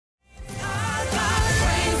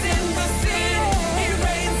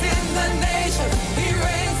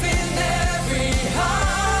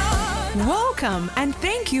Welcome and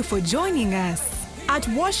thank you for joining us. At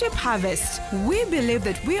Worship Harvest, we believe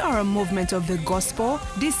that we are a movement of the gospel,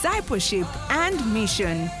 discipleship, and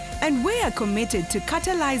mission. And we are committed to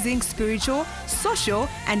catalyzing spiritual, social,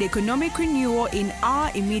 and economic renewal in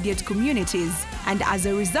our immediate communities, and as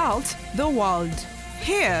a result, the world.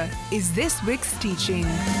 Here is this week's teaching.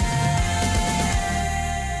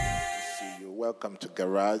 Welcome to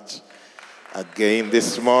Garage again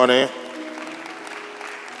this morning.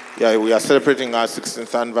 Yeah, we are celebrating our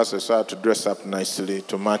 16th anniversary, so I had to dress up nicely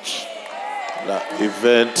to match the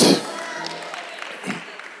event.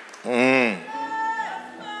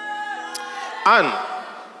 And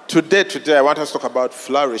today, I want us to talk about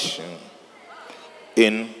flourishing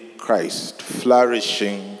in Christ.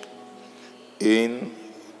 Flourishing in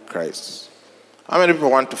Christ. How many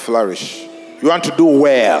people want to flourish? You want to do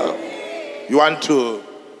well. You want to...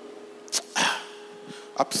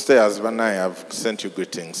 Upstairs, Vanai, I've sent you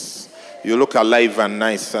greetings. You look alive and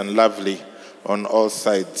nice and lovely on all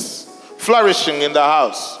sides. Flourishing in the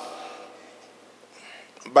house.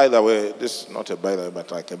 By the way, this is not a by the way,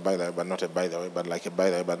 but like a by the way, but not a by the way, but like a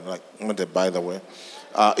by the way, but like not a by the way.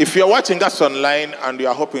 If you're watching us online and you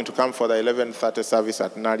are hoping to come for the 11:30 service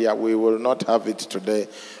at Nadia, we will not have it today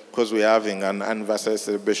because we're having an anniversary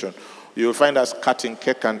celebration. You will find us cutting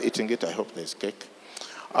cake and eating it. I hope there's cake.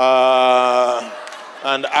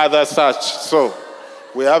 And other such. So,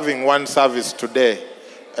 we're having one service today.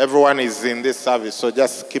 Everyone is in this service, so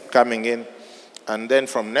just keep coming in. And then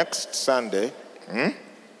from next Sunday,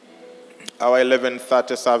 our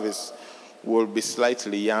 11:30 service will be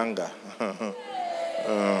slightly younger.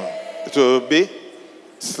 It will be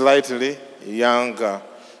slightly younger.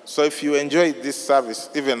 So if you enjoy this service,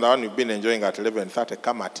 even the one you've been enjoying at 11:30,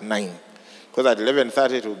 come at 9. Because at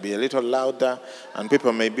 11:30 it will be a little louder, and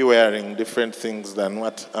people may be wearing different things than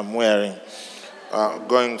what I'm wearing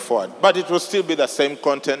going forward. But it will still be the same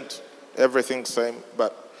content, everything same,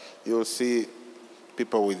 but you'll see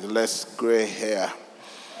people with less gray hair.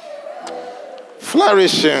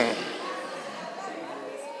 Flourishing.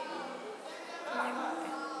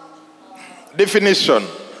 Definition.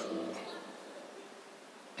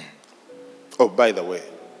 Oh, by the way,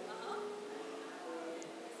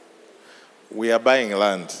 we are buying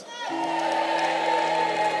land.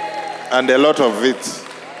 And a lot of it.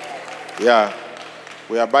 Yeah.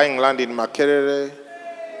 We are buying land in Makerere,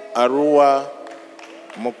 Arua,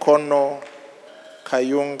 Mukono,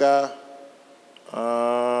 Kayunga,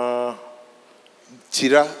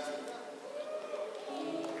 Chira,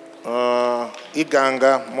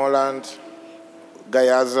 Iganga, Moland,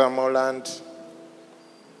 Gayaza, Moland.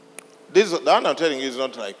 The one I'm telling you is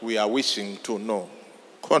not like we are wishing to know.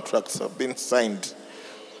 Contracts have been signed.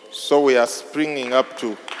 So we are springing up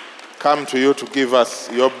to come to you to give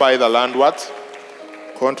us your buy the land what?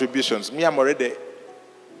 Contributions. Me, I'm already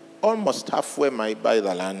almost halfway my buy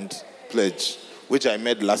the land pledge, which I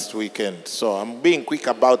made last weekend. So I'm being quick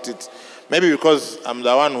about it. Maybe because I'm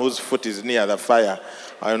the one whose foot is near the fire.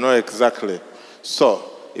 I know exactly. So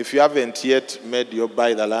if you haven't yet made your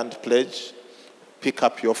buy the land pledge, pick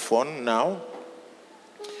up your phone now.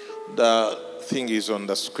 The thing is on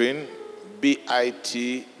the screen,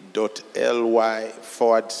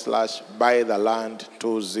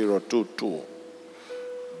 bit.ly/buytheland2022.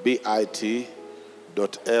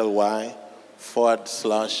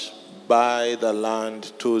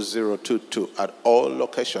 bit.ly/buytheland2022 at all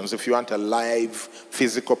locations. If you want a live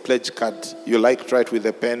physical pledge card, you like to write with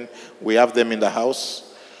a pen, we have them in the house.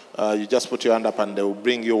 You just put your hand up and they will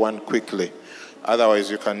bring you one quickly.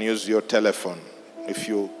 Otherwise, you can use your telephone. If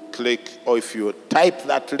you click or if you type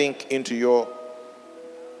that link into your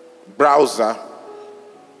browser,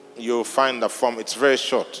 you'll find the form. It's very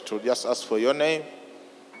short. To just ask for your name,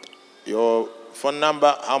 your phone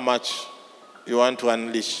number, how much you want to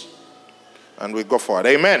unleash, and we go forward.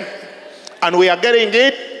 Amen. And we are getting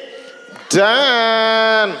it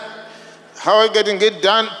done. How are we getting it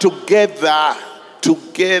done? Together.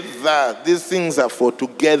 Together. These things are for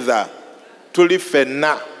together.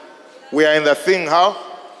 Tulifena. We are in the thing how?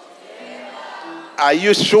 Are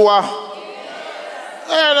you sure?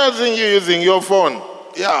 I don't think you're using your phone.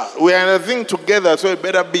 Yeah, we are in a thing together, so you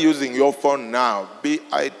better be using your phone now.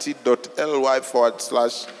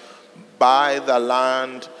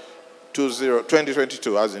 bit.ly/buytheland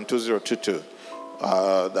 2022, as in 2022.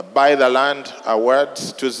 The buy the land are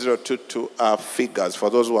words, 2022 are figures. For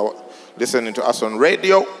those who are listening to us on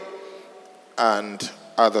radio and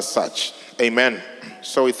other such. Amen.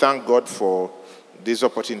 So we thank God for these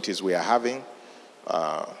opportunities we are having.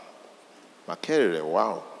 Makerere,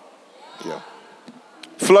 wow. Yeah.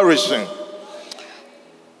 Flourishing.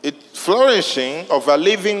 flourishing of a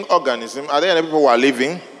living organism. Are there any people who are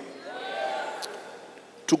living?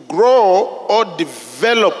 To grow or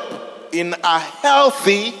develop in a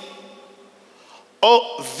healthy or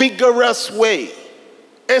vigorous way,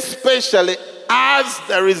 especially as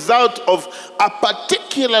the result of a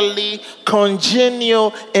particularly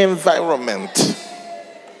congenial environment.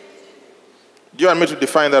 Do you want me to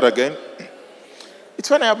define that again? It's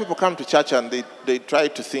funny how people come to church and they try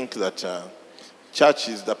to think that church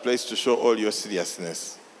is the place to show all your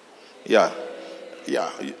seriousness. Yeah.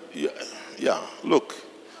 Look,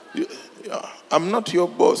 I'm not your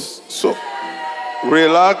boss. So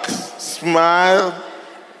relax, smile,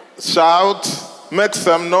 shout, make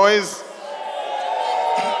some noise,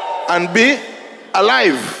 and be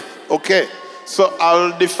alive. Okay. So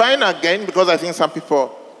I'll define again because I think some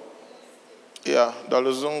people, the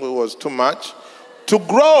Luzungu was too much. To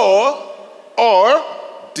grow or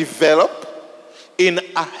develop in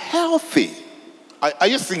a healthy. Are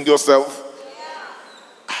you seeing yourself?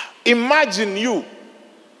 Imagine you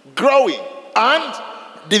growing and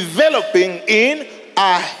developing in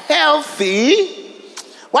a healthy.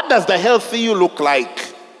 What does the healthy you look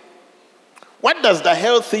like? What does the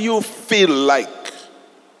healthy you feel like?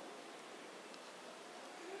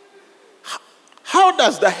 How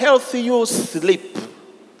does the healthy you sleep?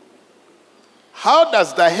 How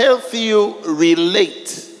does the healthy you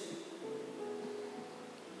relate?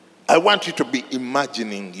 I want you to be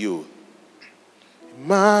imagining you.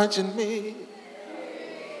 Imagine me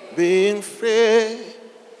being free,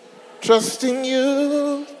 trusting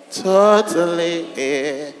you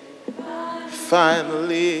totally.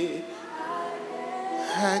 Finally,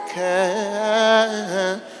 I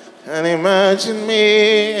can imagine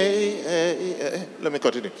me. Let me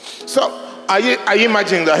continue. So, are you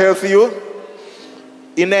imagining the healthy you?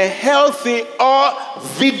 In a healthy or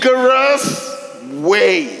vigorous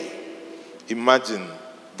way. Imagine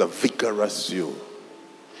the vigorous you.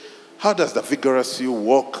 How does the vigorous you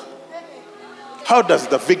walk? How does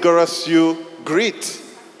the vigorous you greet?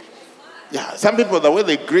 Yeah, some people, the way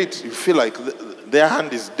they greet, you feel like their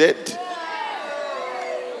hand is dead.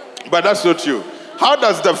 But that's not you. How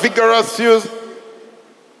does the vigorous you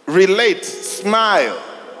relate? Smile.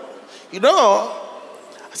 You know,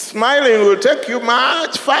 smiling will take you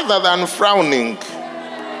much further than frowning.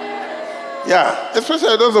 Yeah,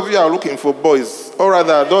 especially those of you who are looking for boys, or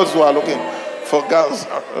rather those who are looking for girls.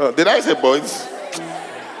 Did I say boys?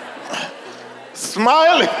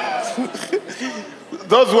 Smiling.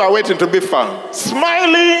 Those who are waiting to be found.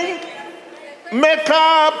 Smiling,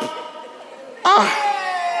 makeup,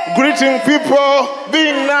 greeting people,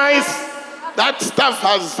 being nice. That stuff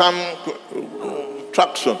has some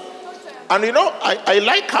traction. And you know, I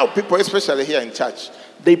like how people, especially here in church,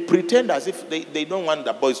 they pretend as if they don't want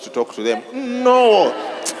the boys to talk to them. No.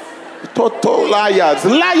 Total liars.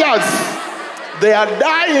 Liars. They are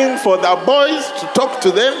dying for the boys to talk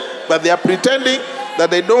to them, but they are pretending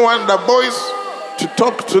that they don't want the boys to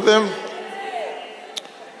talk to them.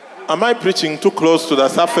 Am I preaching too close to the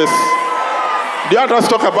surface? Do you want us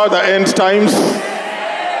to talk about the end times?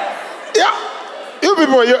 Yeah. You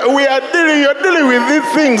people, you're dealing with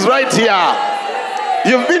these things right here.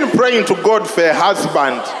 You've been praying to God for a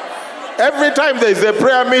husband. Every time there is a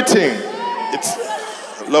prayer meeting,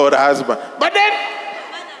 it's Lord husband. But then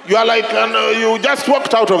you are like, you just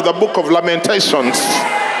walked out of the book of Lamentations.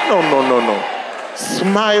 No.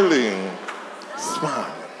 Smiling.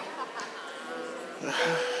 Smile.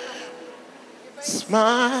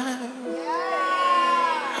 Smile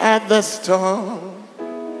at the storm.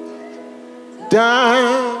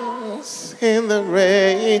 Dance in the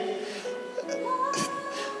rain.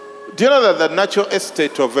 Do you know that the natural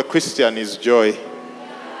estate of a Christian is joy?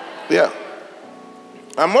 Yeah.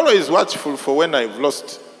 I'm always watchful for when I've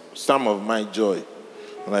lost some of my joy.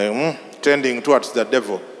 Like, tending towards the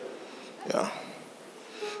devil. Yeah.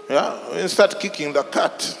 You start kicking the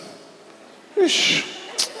cat. Ish.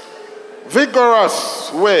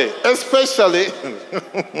 Vigorous way, especially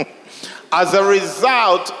as a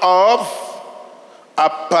result of a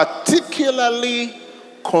particularly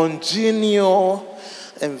congenial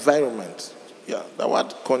environment. Yeah, the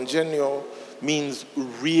word congenial means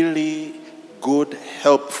really good,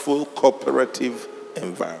 helpful, cooperative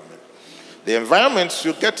environment. The environments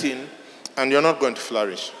you get in and you're not going to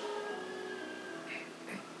flourish.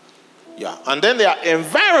 Yeah, and then there are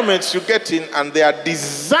environments you get in and they are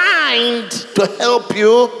designed to help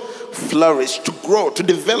you flourish, to grow, to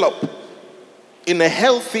develop in a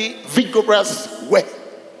healthy, vigorous way.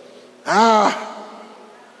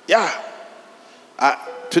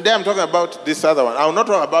 Today I'm talking about this other one. I will not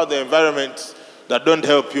talk about the environments that don't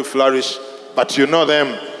help you flourish, but you know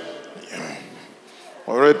them.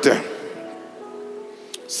 All right.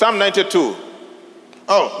 Psalm 92.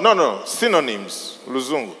 Oh, no. Synonyms.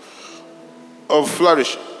 Luzungu. Of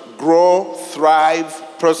flourish. Grow,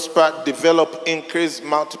 thrive, prosper, develop, increase,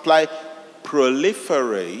 multiply,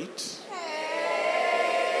 proliferate,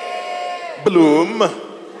 bloom,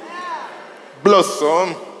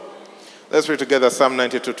 blossom. Let's read together Psalm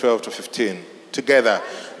 92, 12 to 15. Together.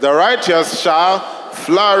 The righteous shall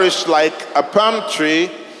flourish like a palm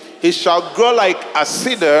tree. He shall grow like a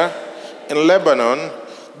cedar in Lebanon.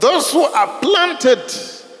 Those who are planted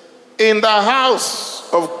in the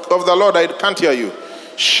house of the Lord, I can't hear you,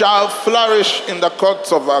 shall flourish in the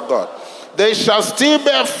courts of our God. They shall still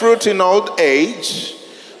bear fruit in old age.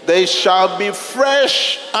 They shall be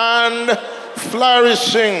fresh and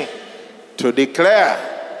flourishing, to declare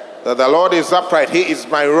that the Lord is upright. He is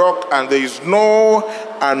my rock, and there is no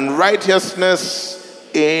unrighteousness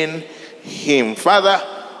in him. Father,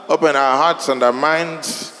 open our hearts and our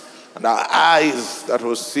minds and our eyes that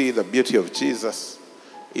will see the beauty of Jesus,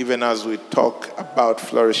 even as we talk about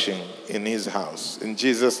flourishing in his house. In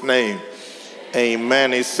Jesus' name,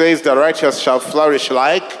 amen. It says the righteous shall flourish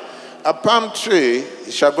like a palm tree.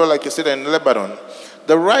 He shall grow like a cedar in Lebanon.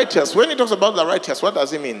 The righteous, when he talks about the righteous, what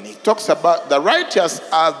does he mean? He talks about the righteous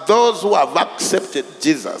are those who have accepted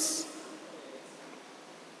Jesus.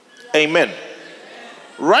 Amen.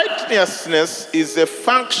 Righteousness is a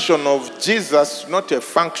function of Jesus, not a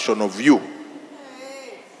function of you.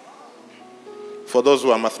 For those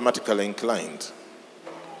who are mathematically inclined.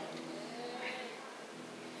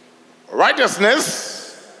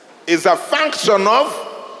 Righteousness is a function of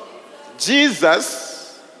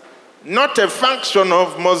Jesus, not a function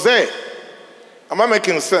of Moses. Am I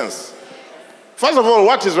making sense? First of all,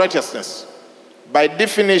 what is righteousness? By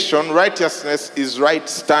definition, righteousness is right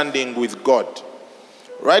standing with God.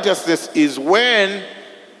 Righteousness is when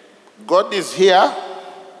God is here,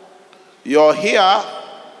 you're here,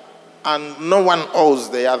 and no one owes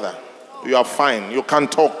the other. You are fine. You can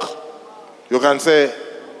talk. You can say,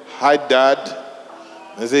 hi, Dad.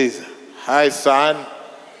 He says, hi, son.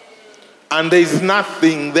 And there is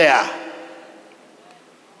nothing there.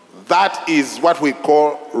 That is what we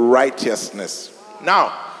call righteousness.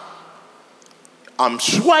 Now, I'm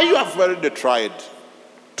sure you have already tried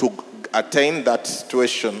to attain that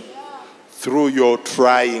situation through your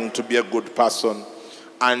trying to be a good person,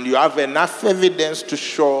 and you have enough evidence to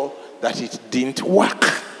show that it didn't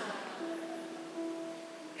work.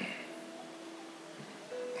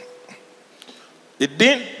 It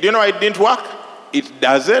didn't. Do you know why it didn't work? It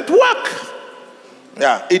doesn't work.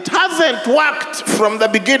 Yeah, it hasn't worked from the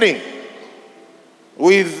beginning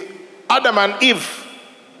with Adam and Eve.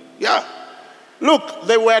 Yeah. Look,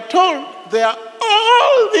 they were told there are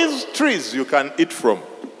all these trees you can eat from.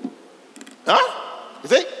 Huh?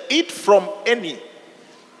 They eat from any.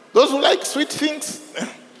 Those who like sweet things,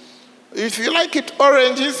 if you like it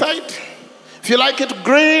orange inside, if you like it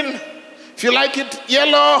green, if you like it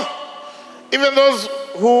yellow, even those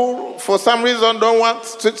who for some reason don't want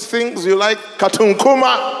such things, you like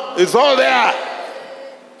katunkuma, it's all there.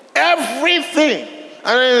 Everything.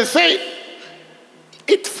 And then they say,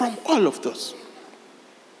 eat from all of those.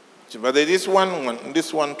 But there is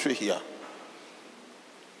this one tree here.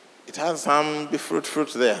 It has some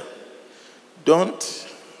fruit there. Don't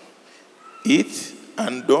eat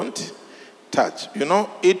and don't touch. You know,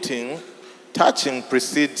 touching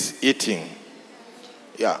precedes eating.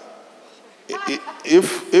 Yeah.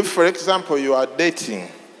 If for example, you are dating,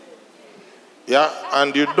 yeah,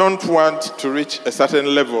 and you don't want to reach a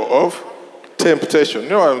certain level of temptation, you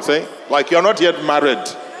know what I'm saying? Like you're not yet married.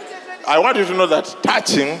 I want you to know that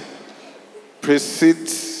touching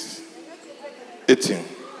precedes eating.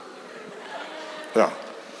 Yeah.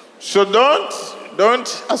 So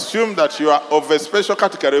don't assume that you are of a special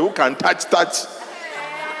category who can touch,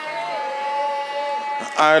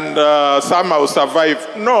 and somehow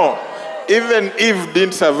survive. No. Even Eve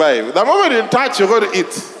didn't survive. The moment you touch, you're going to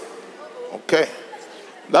eat. Okay.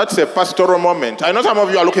 That's a pastoral moment. I know some of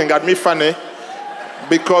you are looking at me funny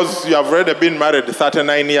because you have already been married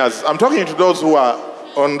 39 years. I'm talking to those who are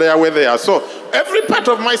on their way there. So every part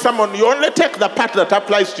of my sermon, you only take the part that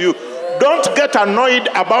applies to you. Don't get annoyed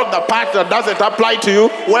about the part that doesn't apply to you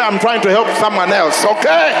where I'm trying to help someone else.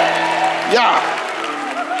 Okay? Yeah.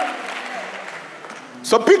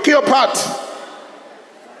 So pick your part.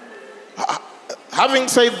 Having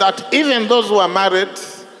said that, even those who are married,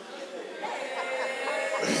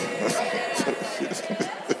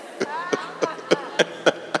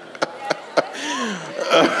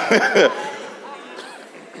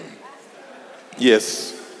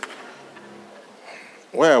 yes.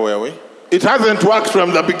 Where were we? It hasn't worked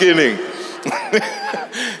from the beginning.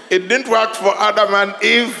 It didn't work for Adam and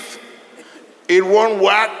Eve. It won't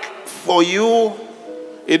work for you.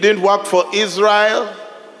 It didn't work for Israel.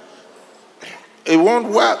 It won't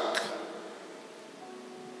work.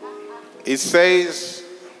 It says,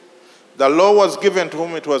 the law was given to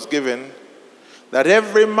whom it was given, that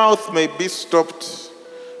every mouth may be stopped,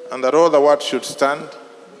 and that all the words should stand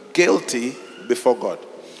guilty before God.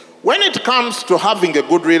 When it comes to having a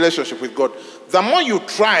good relationship with God, the more you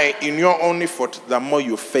try in your own effort, the more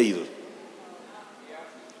you fail.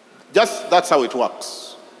 That's how it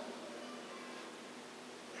works.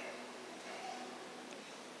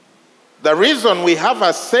 The reason we have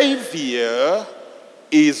a Savior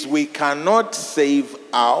is we cannot save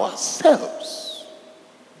ourselves.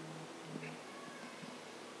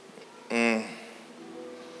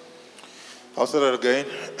 I'll say that again.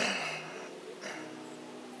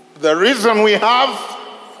 The reason we have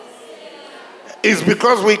is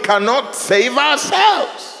because we cannot save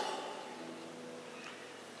ourselves.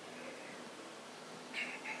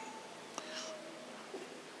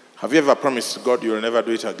 Have you ever promised God you'll never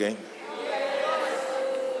do it again?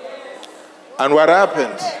 And what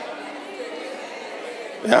happened?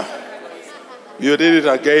 Yeah. You did it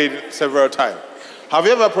again several times. Have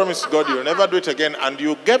you ever promised God you'll never do it again, and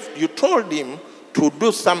you told him to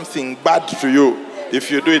do something bad to you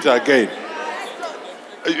if you do it again?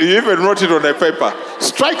 You even wrote it on a paper.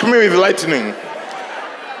 Strike me with lightning.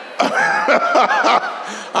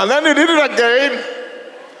 And then you did it again,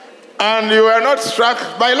 and you were not struck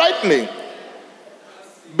by lightning.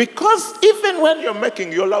 Because even when you're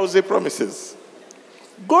making your lousy promises,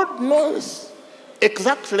 God knows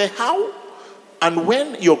exactly how and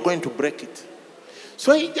when you're going to break it.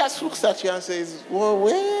 So he just looks at you and says, whoa,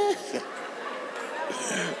 wait.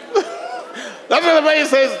 That's what the Bible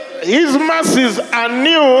says. His mercies are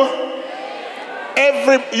new.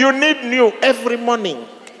 You need new every morning.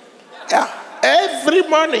 Yeah. Every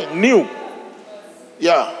morning, new.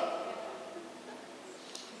 Yeah.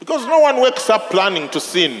 Because no one wakes up planning to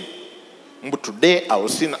sin. But today I will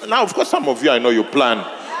sin. Now, of course, some of you, I know you plan.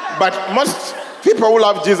 But most people who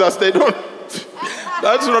love Jesus, they don't.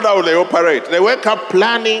 That's not how they operate. They wake up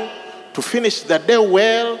planning to finish the day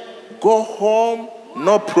well, go home,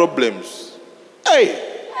 no problems.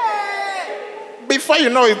 Hey! Before you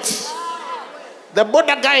know it, the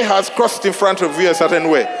border guy has crossed in front of you a certain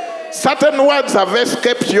way. Certain words have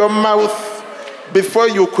escaped your mouth before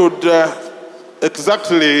you could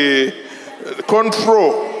exactly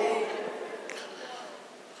control.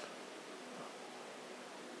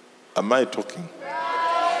 Am I talking?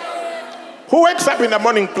 Who wakes up in the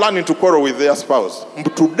morning planning to quarrel with their spouse?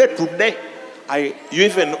 Today, you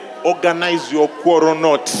even organize your quarrel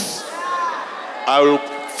notes. I will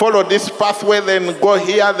follow this pathway, then go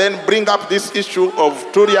here, then bring up this issue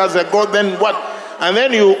of 2 years ago, then what? And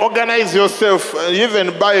then you organize yourself, you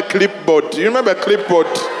even buy a clipboard. You remember clipboard?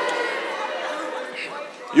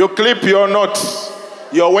 You clip your notes.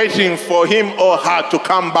 You're waiting for him or her to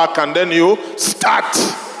come back, and then you start.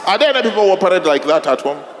 Are there any people who operate like that at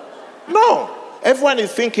home? No. Everyone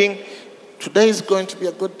is thinking, today is going to be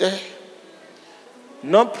a good day.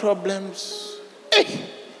 No problems. Hey.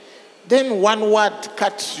 Then one word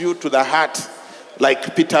cuts you to the heart,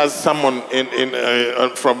 like Peter's sermon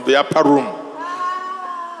from the upper room.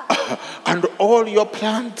 And all your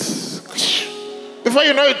plans, before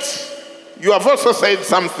you know it, you have also said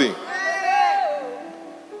something.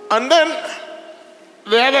 And then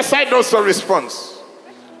the other side also responds.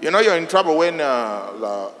 You know you're in trouble when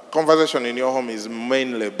the conversation in your home is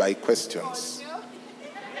mainly by questions.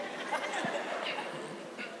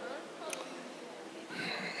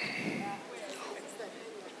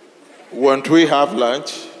 Won't we have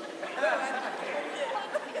lunch?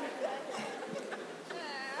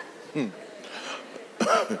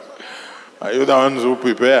 Are you the ones who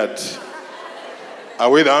prepared? Are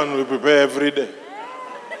we the ones who prepare every day?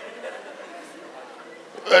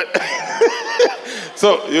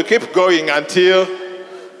 So you keep going until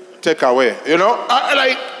take away. You know,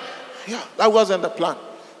 that wasn't the plan.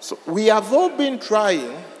 So we have all been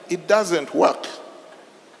trying. It doesn't work.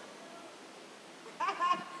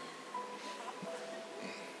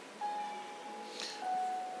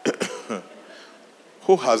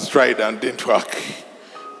 Who has tried and didn't work?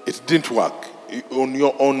 It didn't work. On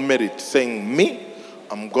your own merit, saying, me,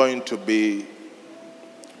 I'm going to be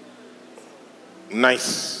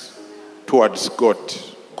nice towards God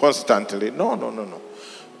constantly. No.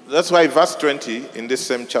 That's why verse 20 in this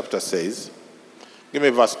same chapter says, give me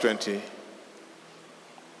verse 20.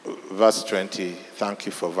 Verse 20. Thank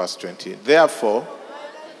you for verse 20. Therefore,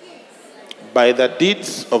 by the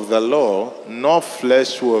deeds of the law, no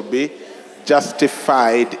flesh will be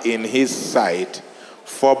justified in his sight.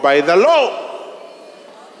 For by the law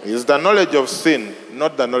is the knowledge of sin,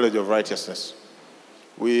 not the knowledge of righteousness.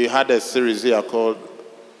 We had a series here called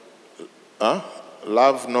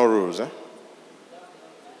Love No Rules.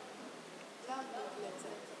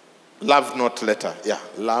 Love not letter. Yeah,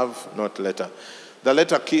 love not letter. The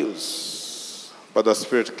letter kills, but the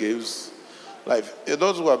Spirit gives life.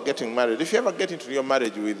 Those who are getting married, if you ever get into your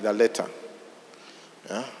marriage with the letter,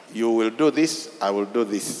 you will do this, I will do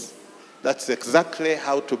this. That's exactly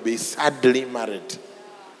how to be sadly married.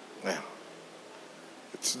 Yeah.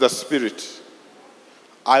 It's the Spirit.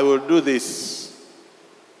 I will do this.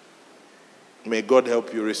 May God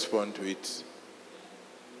help you respond to it.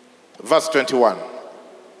 Verse 21.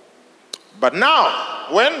 But now,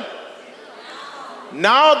 when?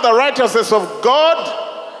 Now the righteousness of God,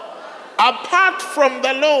 apart from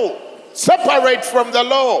the law, separate from the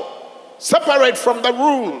law, separate from the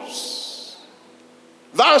rules.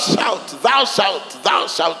 Thou shalt, thou shalt, thou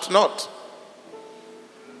shalt not.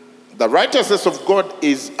 The righteousness of God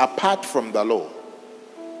is apart from the law.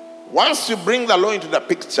 Once you bring the law into the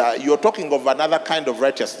picture, you're talking of another kind of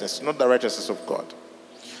righteousness, not the righteousness of God.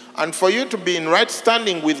 And for you to be in right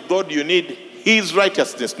standing with God, you need his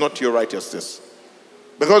righteousness, not your righteousness.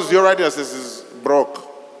 Because your righteousness is broke,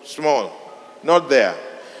 small, not there.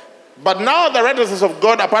 But now the righteousness of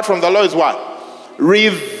God apart from the law is what?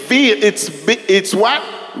 Revealed. It's what?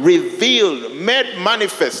 Revealed, made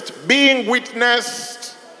manifest, being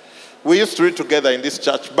witnessed. We used to read together in this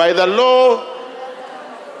church. By the law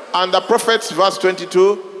and the prophets, verse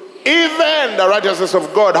 22, even the righteousness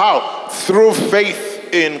of God, how? Through faith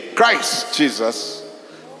in Christ Jesus,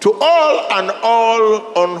 to all and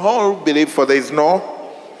all on all believe, for there is no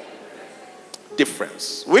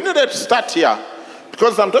difference. We needed to start here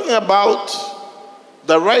because I'm talking about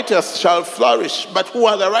the righteous shall flourish. But who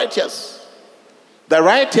are the righteous? The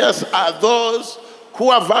righteous are those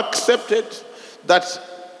who have accepted that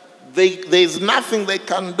there is nothing they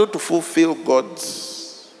can do to fulfill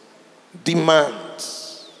God's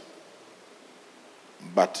demands,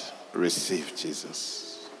 but receive Jesus.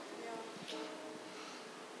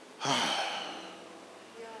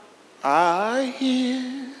 I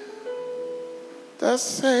hear the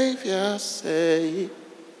Savior say,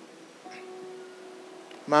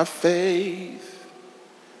 my faith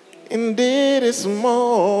indeed is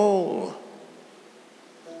small,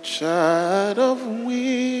 child of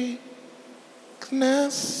weakness,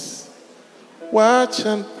 watch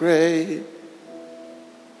and pray.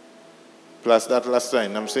 Plus that last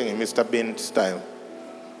line, I'm singing Mr. Bean style.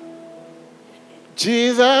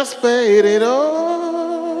 Jesus paid it all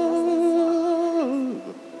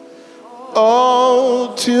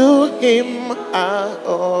to him I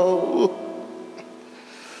owe.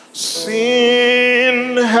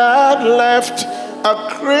 Sin had left a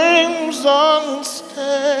crimson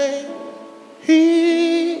stain.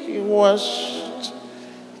 He washed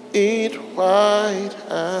it white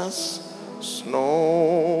as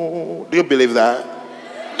snow. Do you believe that?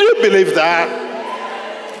 Do you believe that?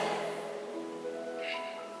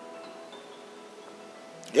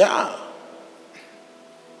 Yeah.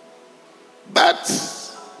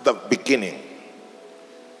 That's the beginning.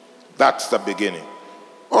 That's the beginning.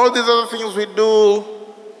 All these other things we do,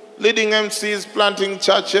 leading MCs, planting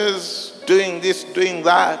churches, doing this, doing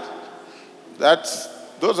that,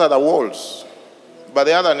 those are the walls. But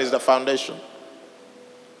the other one is the foundation.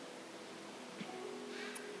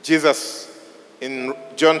 Jesus, in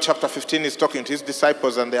John chapter 15, is talking to his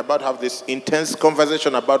disciples, and they're about to have this intense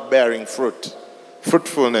conversation about bearing fruit,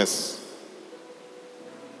 fruitfulness.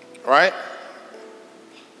 Right?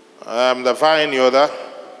 The vine, you're the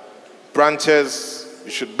branches.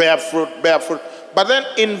 You should bear fruit, bear fruit. But then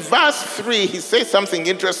in verse 3, he says something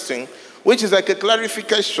interesting, which is like a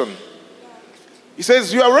clarification. He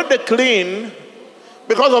says, you are already clean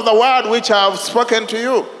because of the word which I have spoken to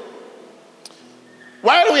you.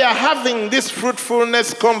 While we are having this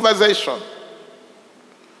fruitfulness conversation,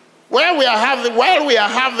 while we are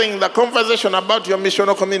having the conversation about your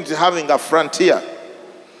missional community having a frontier,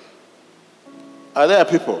 are there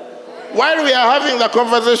people? While we are having the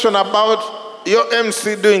conversation about your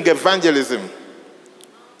MC doing evangelism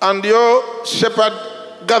and your shepherd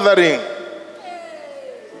gathering,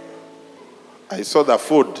 I saw the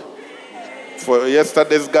food for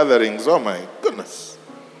yesterday's gatherings. Oh my goodness.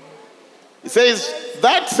 He says,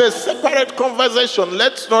 that's a separate conversation.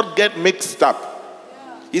 Let's not get mixed up.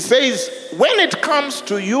 He says, when it comes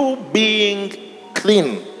to you being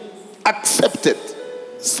clean, accepted,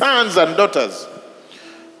 sons and daughters,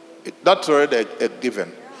 that's already a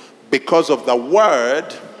given. Because of the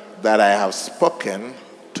word that I have spoken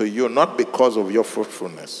to to you, not because of your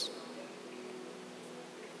fruitfulness.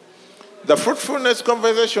 The fruitfulness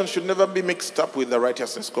conversation should never be mixed up with the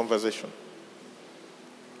righteousness conversation.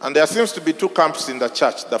 And there seems to be two camps in the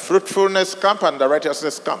church, the fruitfulness camp and the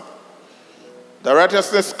righteousness camp. The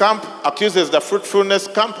righteousness camp accuses the fruitfulness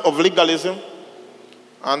camp of legalism,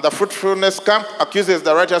 and the fruitfulness camp accuses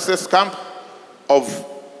the righteousness camp of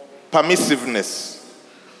permissiveness.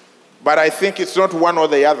 But I think it's not one or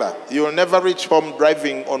the other. You will never reach home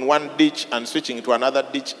driving on one ditch and switching to another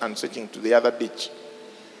ditch and switching to the other ditch.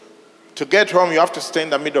 To get home, you have to stay in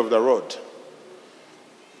the middle of the road.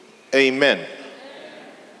 Amen.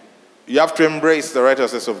 You have to embrace the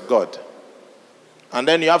righteousness of God. And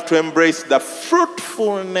then you have to embrace the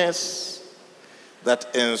fruitfulness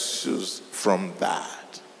that ensues from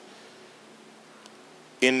that.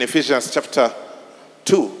 In Ephesians chapter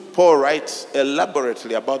 2, Paul writes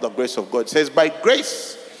elaborately about the grace of God. He says, by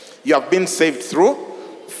grace you have been saved through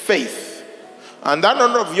faith. And that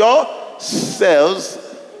none of yourselves,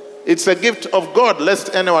 it's a gift of God,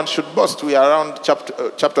 lest anyone should boast. We are around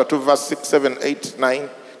chapter 2, verse 6, 7, 8, 9,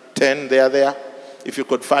 10, there. If you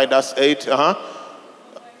could find us, 8,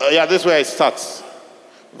 yeah, this is where it starts.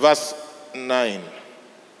 Verse 9.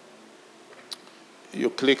 You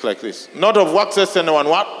click like this. Not of works, lest anyone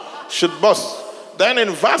what? Should boast. Then in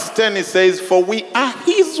verse 10 it says, for we are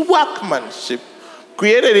his workmanship,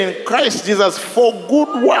 created in Christ Jesus for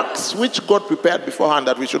good works, which God prepared beforehand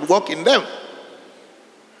that we should walk in them.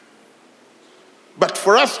 But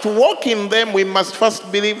for us to walk in them, we must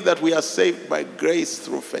first believe that we are saved by grace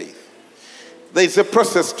through faith. There is a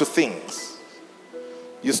process to things.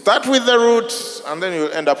 You start with the roots, and then you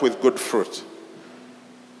end up with good fruit.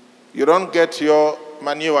 You don't get your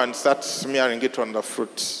manure and start smearing it on the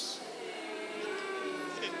fruit.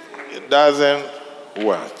 It doesn't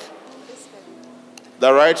work.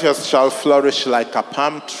 The righteous shall flourish like a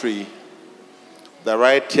palm tree. The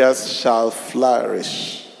righteous shall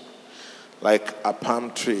flourish like a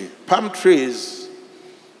palm tree. Palm trees,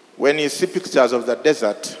 when you see pictures of the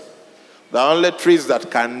desert, the only trees that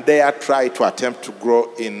can dare try to attempt to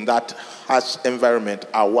grow in that harsh environment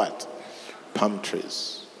are what? Palm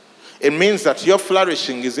trees. It means that your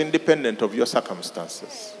flourishing is independent of your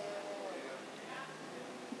circumstances.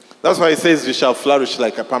 That's why it says you shall flourish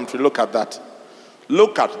like a palm tree. Look at that.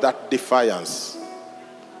 Look at that defiance.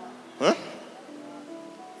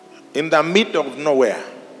 In the middle of nowhere.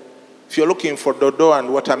 If you're looking for dodo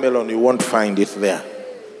and watermelon, you won't find it there.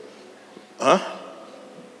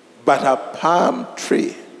 But a palm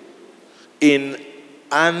tree in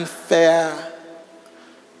unfair,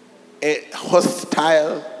 a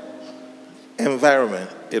hostile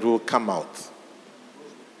environment, it will come out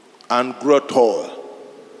and grow tall.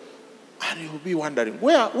 And you'll be wondering,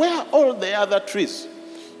 where are all the other trees?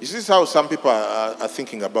 This is how some people are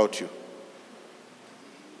thinking about you.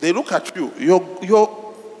 They look at you, you're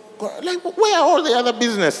like, where are all the other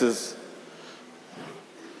businesses?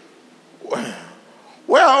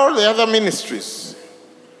 Where are all the other ministries?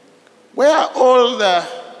 Where are all the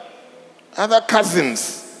other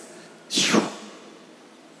cousins?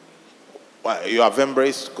 Well, you have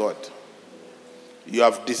embraced God. You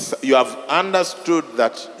have understood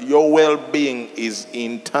that your well-being is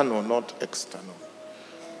internal, not external.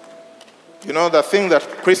 You know, the thing that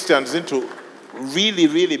Christians need to really,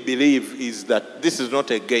 really believe is that this is not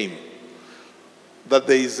a game. That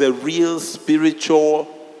there is a real spiritual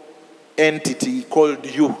entity called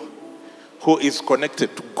you who is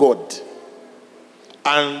connected to God.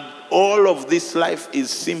 And all of this life is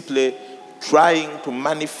simply trying to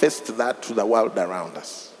manifest that to the world around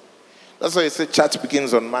us. That's why I say church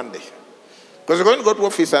begins on Monday. Because you're going to go to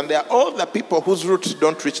office and there are all the people whose roots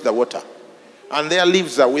don't reach the water. And their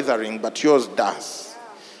leaves are withering, but yours does.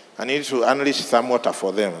 I need to unleash some water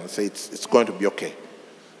for them and say it's going to be okay.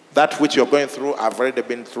 That which you're going through, I've already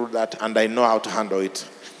been through that and I know how to handle it.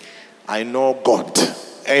 I know God.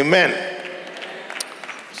 Amen.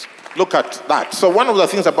 Look at that. So one of the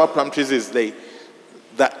things about palm trees is the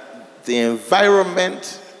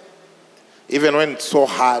environment, even when it's so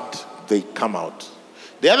hard, they come out.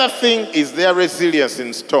 The other thing is their resilience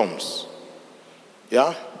in storms.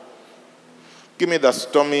 Yeah? Give me the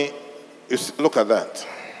stormy, look at that.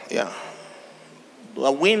 Yeah.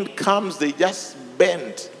 The wind comes, they just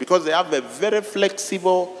bend because they have a very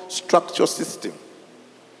flexible structure system.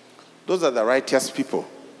 Those are the righteous people.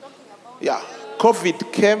 Yeah.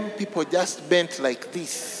 COVID came, people just bent like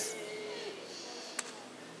this.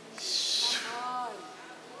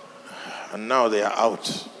 And now they are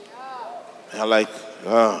out. They're like,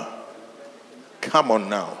 come on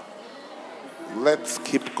now. Let's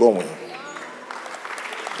keep going.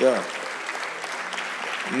 Yeah.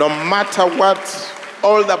 No matter what,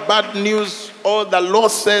 all the bad news, all the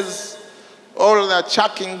losses, all the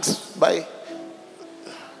chuckings by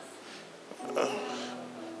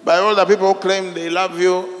all the people who claim they love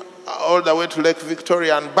you, all the way to Lake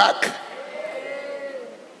Victoria and back.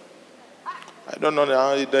 I don't know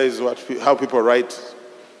nowadays how people write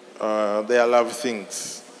their love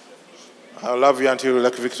things. I'll love you until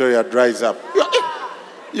Lake Victoria dries up.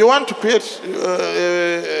 You want to create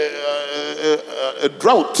a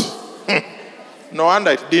drought. No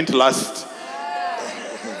wonder it didn't last.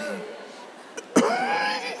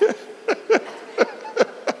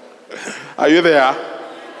 Are you there?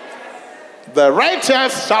 The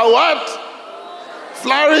righteous shall what?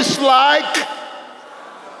 Flourish like.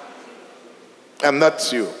 And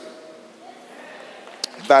that's you.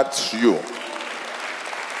 That's you.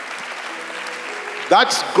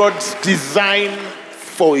 That's God's design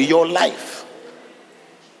for your life.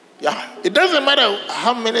 Yeah. It doesn't matter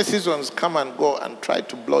how many seasons come and go and try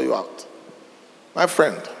to blow you out. My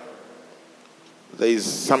friend, there is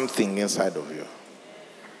something inside of you.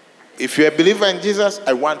 If you're a believer in Jesus,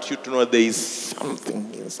 I want you to know there is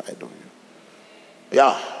something inside of you.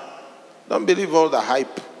 Yeah. Don't believe all the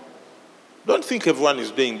hype. Don't think everyone is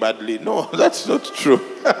doing badly. No, that's not true.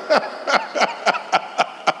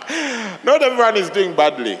 Not everyone is doing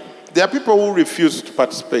badly. There are people who refuse to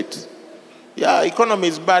participate. Yeah, economy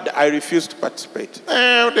is bad, I refuse to participate.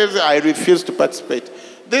 I refuse to participate.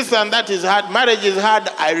 This and that is hard, marriage is hard,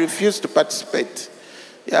 I refuse to participate.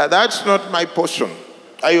 Yeah, that's not my portion.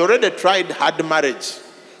 I already tried hard marriage.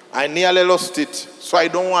 I nearly lost it, so I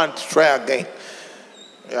don't want to try again.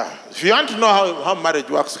 Yeah. If you want to know how marriage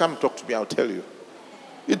works, come talk to me, I'll tell you.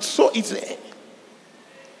 It's so easy.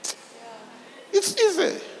 It's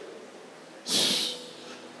easy.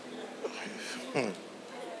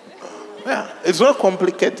 Yeah, it's not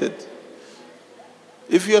complicated.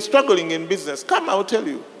 If you're struggling in business, come, I'll tell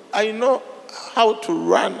you. I know how to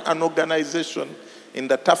run an organization in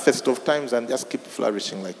the toughest of times and just keep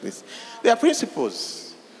flourishing like this. There are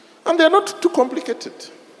principles, and they're not too complicated.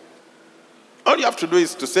 All you have to do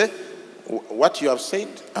is to say, what you have said,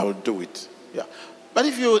 I will do it. Yeah. But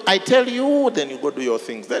if I tell you, then you go do your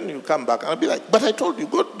things. Then you come back and I'll be like, but I told you,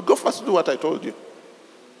 go first do what I told you.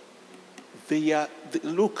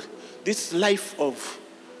 Look, this life of,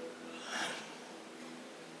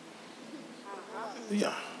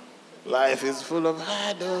 life is full of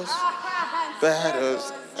hurdles,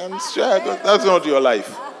 battles, and struggles. That's not your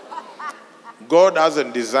life. God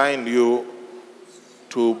hasn't designed you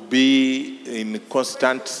to be in a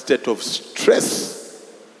constant state of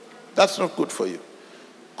stress. That's not good for you.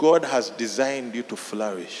 God has designed you to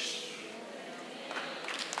flourish.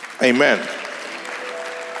 Amen.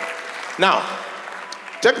 Now,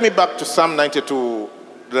 take me back to Psalm 92,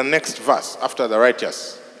 the next verse after the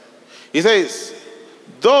righteous. He says,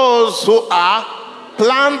 those who are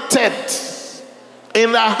planted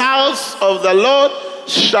in the house of the Lord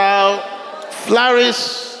shall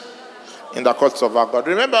flourish in the courts of our God.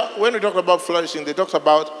 Remember, when we talk about flourishing, they talk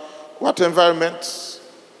about what environments,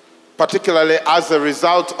 particularly as a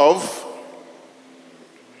result of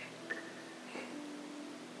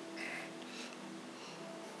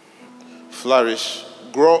flourish,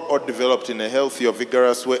 grow or developed in a healthy or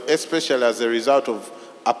vigorous way, especially as a result of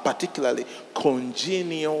a particularly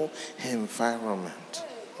congenial environment.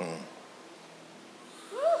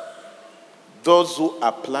 Those who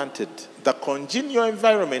are planted, the congenial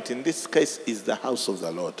environment in this case is the house of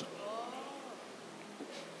the Lord.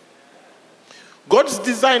 God's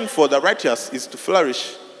design for the righteous is to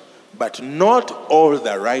flourish, but not all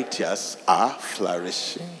the righteous are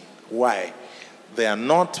flourishing. Why? They are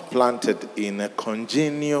not planted in a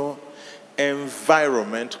congenial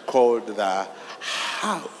environment called the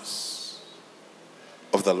house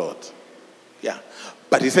of the Lord. Yeah.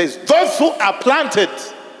 But he says, those who are planted.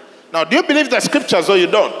 Now, do you believe the scriptures or you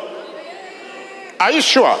don't? Are you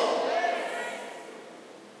sure?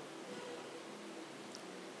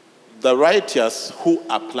 The righteous who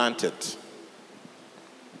are planted.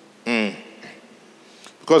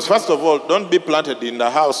 Because first of all, don't be planted in the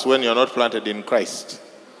house when you're not planted in Christ.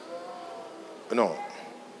 No.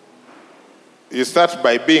 You start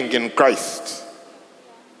by being in Christ.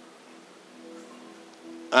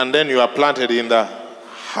 And then you are planted in the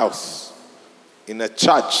house. In a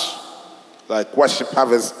church. Like Worship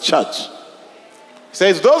Harvest Church. It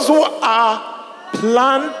says, those who are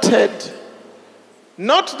planted,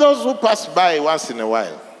 not those who pass by once in a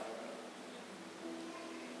while.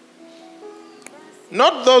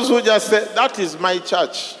 Not those who just say, that is my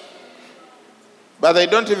church. But they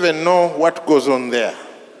don't even know what goes on there.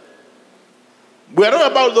 We are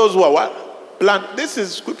not about those who are what? plant. This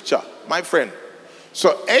is scripture, my friend.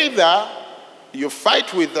 So either you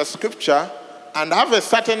fight with the scripture and have a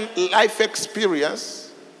certain life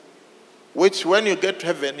experience, which when you get to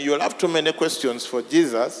heaven, you'll have too many questions for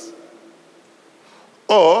Jesus,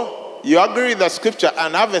 or you agree with the scripture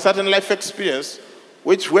and have a certain life experience,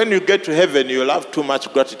 which when you get to heaven, you'll have too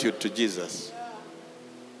much gratitude to Jesus.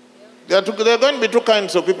 There are going to be two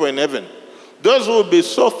kinds of people in heaven. Those who will be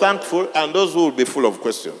so thankful and those who will be full of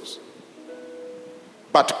questions.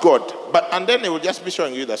 But God. And then he will just be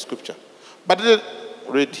showing you the scripture. But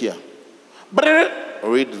read here.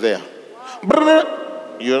 Read there.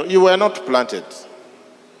 You were not planted.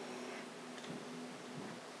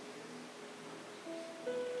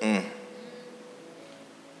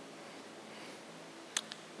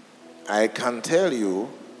 I can tell you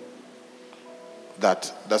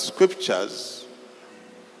that the scriptures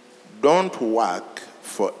don't work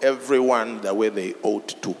for everyone the way they ought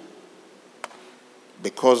to.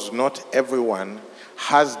 Because not everyone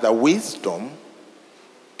has the wisdom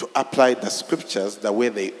to apply the scriptures the way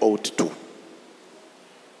they ought to.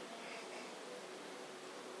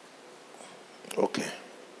 Okay.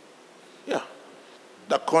 Yeah.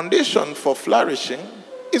 The condition for flourishing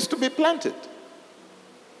is to be planted.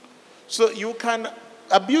 So you can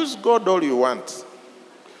abuse God all you want,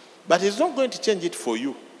 but he's not going to change it for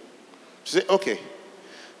you. Say, okay,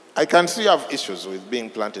 I can see you have issues with being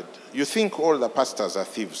planted. You think all the pastors are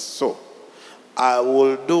thieves, so I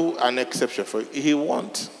will do an exception for you. He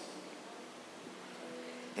won't.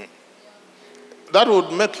 That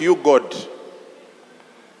would make you God.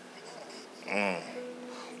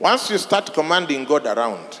 Once you start commanding God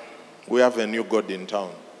around, we have a new God in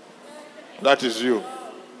town. That is you.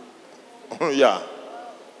 Yeah.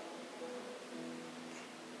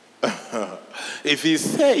 If he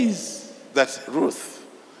says that, Ruth,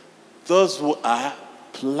 those who are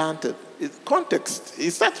planted, context, he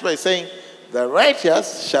starts by saying, the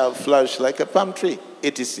righteous shall flourish like a palm tree,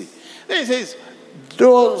 etc. Then he says,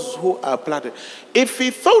 those who are planted. If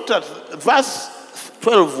he thought that verse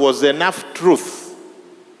 12 was enough truth,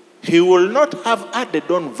 he will not have added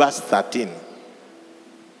on verse 13.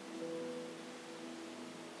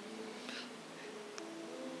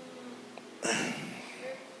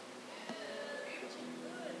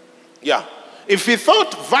 Yeah. If he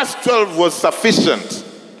thought verse 12 was sufficient,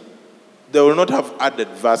 they will not have added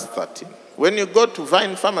verse 13. When you go to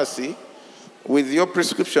Vine Pharmacy with your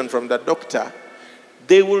prescription from the doctor,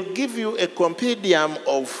 they will give you a compendium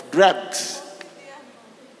of drugs.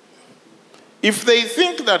 If they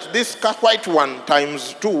think that this white one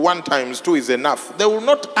times 2 is enough, they will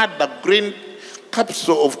not add the green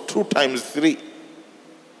capsule of 2 times 3.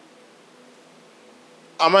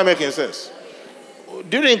 Am I making sense?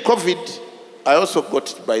 During COVID, I also got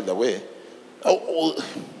it, by the way.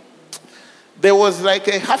 There was like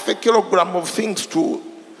a half a kilogram of things to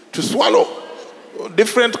swallow.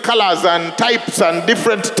 Different colors and types and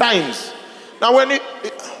different times. Now when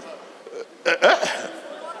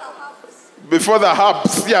before the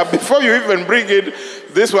herbs, before you even bring it,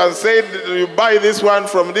 this one said you buy this one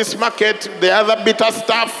from this market, the other bitter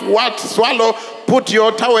stuff, swallow, put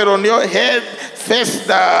your towel on your head, face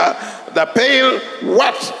the pail,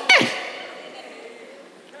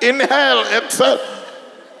 inhale, exhale.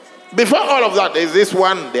 Before all of that, there's this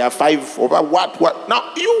one, there are 5 over what.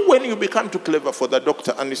 Now, when you become too clever for the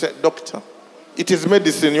doctor and you say, doctor, it is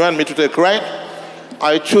medicine you want me to take, right?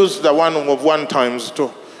 I choose the one of 1 times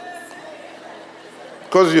 2.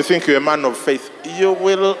 Because you think you're a man of faith, you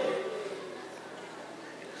will.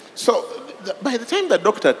 So, by the time the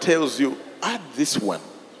doctor tells you, add this one,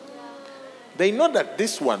 they know that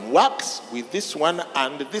this one works with this one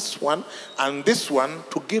and this one and this one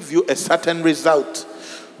to give you a certain result.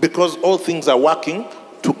 Because all things are working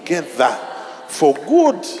together for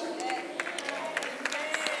good.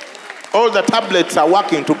 All the tablets are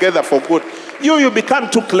working together for good. You become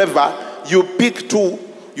too clever. You pick 2.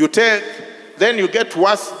 You take, then you get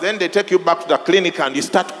worse. Then they take you back to the clinic and you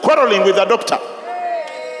start quarreling with the doctor.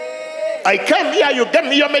 I came here, you gave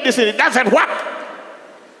me your medicine. It doesn't work.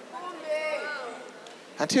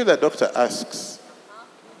 Until the doctor asks,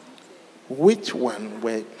 which one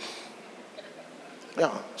were...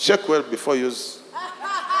 Yeah, check well before you use.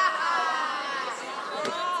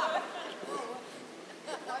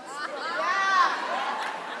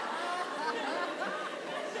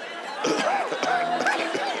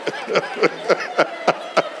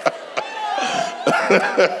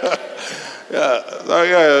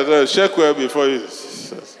 Check well before you.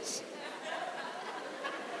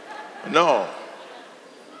 No.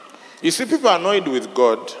 You see, people are annoyed with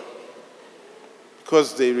God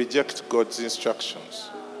because they reject God's instructions.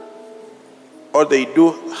 or they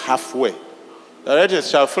do halfway. The righteous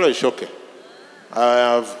shall flourish, okay. I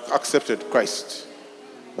have accepted Christ,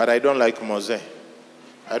 but I don't like Mosaic.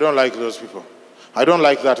 I don't like those people. I don't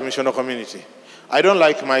like that missional community. I don't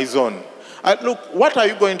like my zone. Look, what are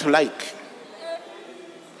you going to like?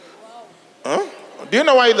 Huh? Do you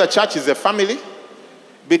know why the church is a family?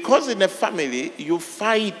 Because in a family, you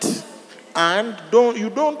fight and you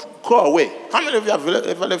don't go away. How many of you have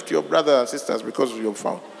ever left your brothers and sisters because you're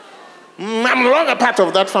found? I'm no longer part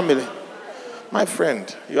of that family. My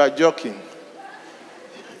friend, you are joking.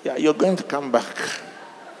 Yeah, you're going to come back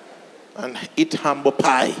and eat humble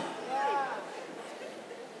pie.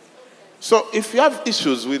 So if you have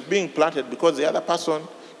issues with being planted because the other person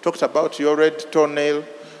talked about your red toenail,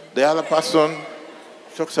 the other person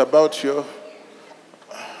talks about your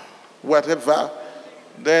whatever,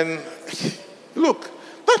 then look,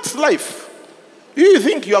 that's life. You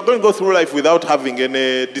think you are going to go through life without having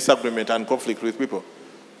any disagreement and conflict with people?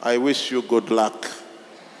 I wish you good luck.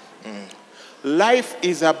 Life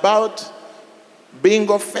is about being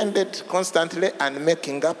offended constantly and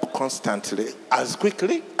making up constantly as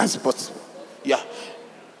quickly as possible. Yeah.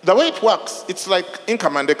 The way it works, it's like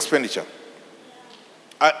income and expenditure.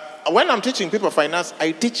 When I'm teaching people finance,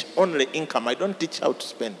 I teach only income. I don't teach how to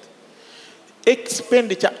spend.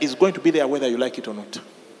 Expenditure is going to be there whether you like it or not.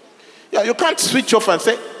 Yeah, you can't switch off and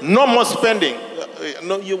say, no more spending.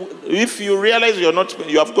 No, if you realize you're not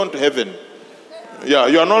spending, you have gone to heaven. Yeah,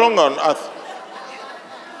 you are no longer on earth.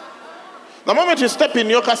 The moment you step in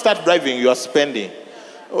your car, start driving, you are spending.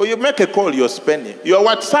 Or you make a call, you're spending. You're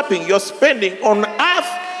WhatsApping, you're spending. On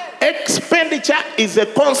earth, expenditure is a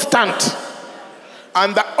constant.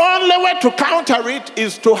 And the only way to counter it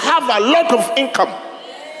is to have a lot of income.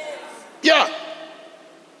 Yeah.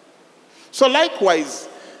 So likewise,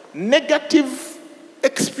 negative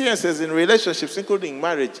experiences in relationships, including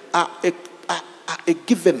marriage, are a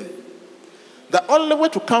given. The only way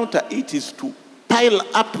to counter it is to pile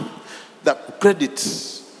up the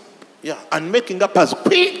credits, and making up as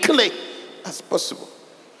quickly as possible.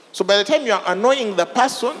 So by the time you are annoying the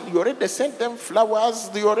person, you already sent them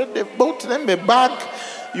flowers, you already bought them a bag,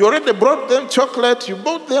 you already brought them chocolate, you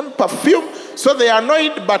bought them perfume, so they are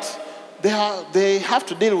annoyed, but they have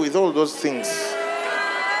to deal with all those things.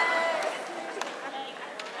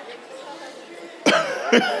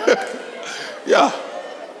 Yeah.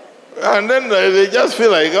 And then they just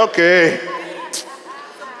feel like, okay,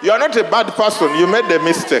 you are not a bad person, you made a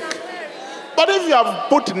mistake. But if you have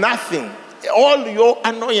put nothing, all your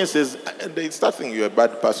annoyances, they start thinking you're a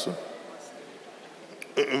bad person.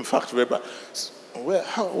 In fact, very bad.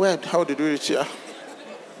 How did we reach here?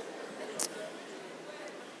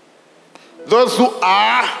 Those who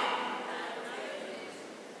are,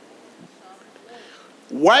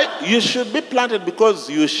 why you should be planted because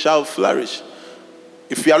you shall flourish.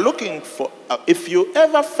 If you are looking for, if you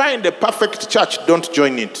ever find a perfect church, don't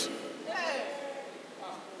join it.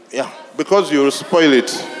 Yeah, because you will spoil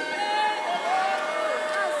it.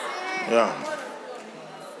 Yeah.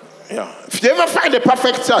 Yeah. If you ever find a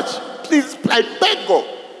perfect church, please, I beg you,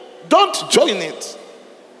 don't join it.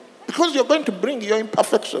 Because you're going to bring your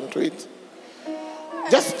imperfection to it.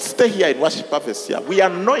 Just stay here in Worship Harvest. Yeah. We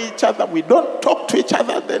annoy each other. We don't talk to each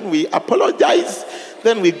other. Then we apologize.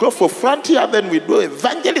 Then we go for frontier. Then we do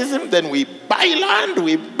evangelism. Then we buy land.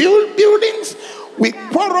 We build buildings. We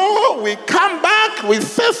quarrel. We come back. We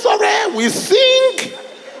say sorry. We sing.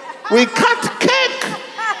 We cut cake.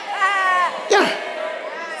 Yeah.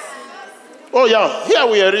 Oh, yeah. Here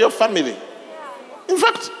we are, your family. In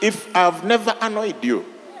fact, if I've never annoyed you,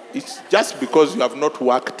 it's just because you have not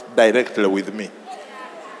worked directly with me.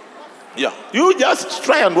 Yeah. You just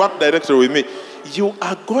try and work directly with me. You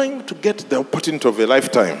are going to get the opportunity of a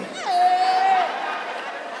lifetime.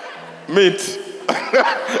 Meet.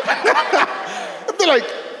 They're like,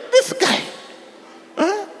 this guy.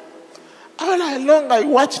 Huh? All along I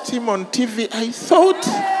watched him on TV. I thought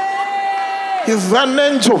he's an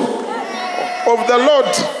angel of the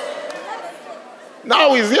Lord.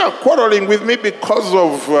 Now he's here quarreling with me because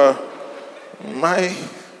of my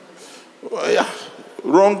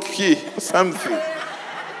wrong key or something.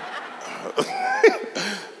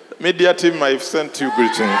 Media team, I've sent you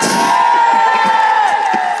greetings.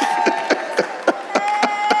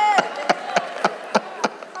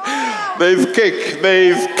 There is cake. There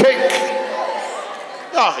is cake.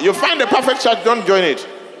 Yeah, you find the perfect church, don't join it.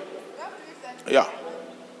 Yeah.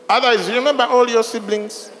 Otherwise, you remember all your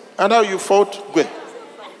siblings and how you fought?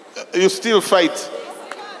 You still fight.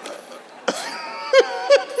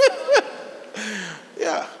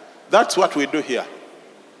 Yeah. That's what we do here.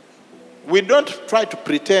 We don't try to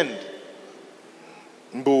pretend.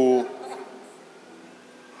 Mbu,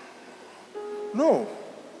 No.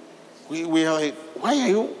 We are like, why are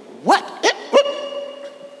you? What? What?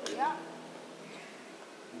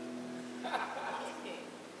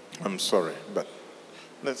 I'm sorry, but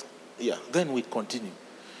then we continue.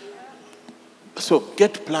 So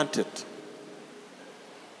get planted.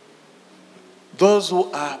 Those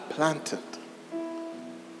who are planted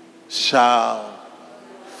shall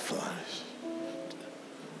flourish.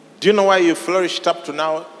 Do you know why you flourished up to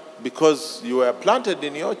now? Because you were planted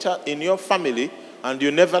in your family and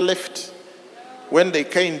you never left. When they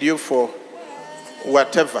caned you for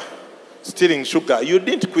whatever, stealing sugar, you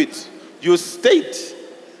didn't quit. You stayed.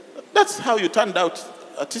 That's how you turned out,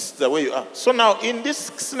 at least the way you are. So now, in this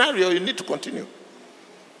scenario, you need to continue.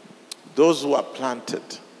 Those who are planted.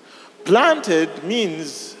 Planted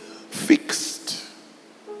means fixed,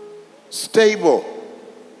 stable,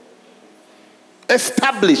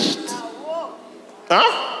 established.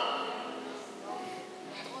 Huh?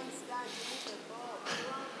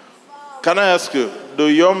 Can I ask you, do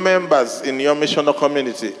your members in your missional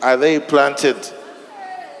community, are they planted?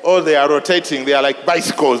 Or they are rotating, they are like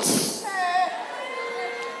bicycles?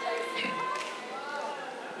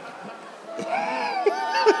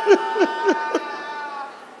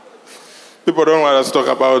 People don't want us to talk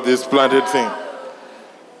about this planted thing.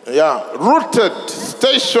 Yeah, rooted,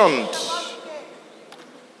 stationed.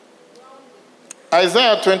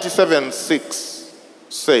 Isaiah 27:6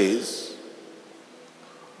 says,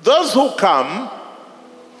 those who come,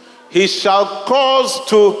 he shall cause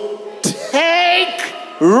to take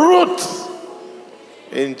root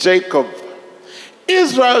in Jacob.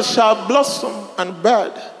 Israel shall blossom and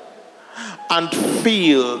bud and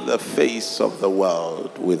fill the face of the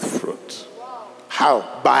world with fruit.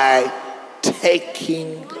 How? By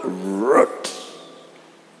taking root.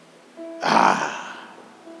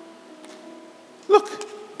 Look,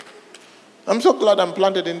 I'm so glad I'm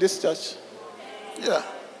planted in this church. Yeah.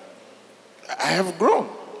 I have grown.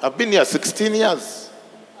 I've been here 16 years.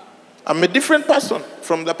 I'm a different person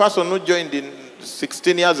from the person who joined in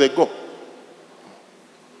 16 years ago.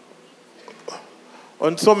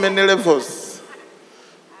 On so many levels.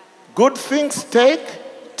 Good things take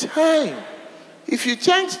time. If you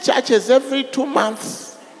change churches every 2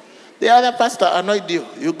 months, the other pastor annoyed you.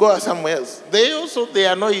 You go somewhere else. They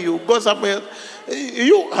annoy you. Go somewhere else.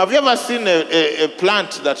 Have you ever seen a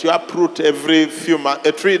plant that you uproot every few months,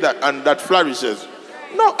 a tree that flourishes?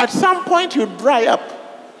 No, at some point you dry up.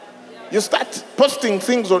 You start posting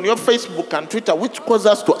things on your Facebook and Twitter, which causes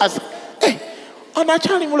us to ask, hey, on a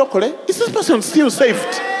Charlie Mulokole, is this person still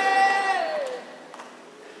saved?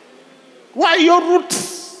 Why your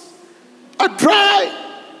roots are dry?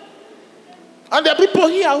 And there are people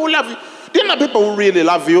here who love you. Do you know people who really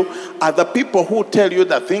love you are the people who tell you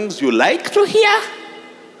the things you like to hear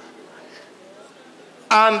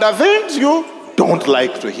and the things you don't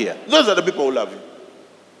like to hear. Those are the people who love you.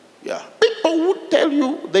 Yeah. People who tell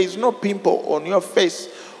you there is no pimple on your face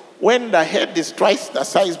when the head is twice the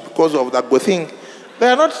size because of that good thing.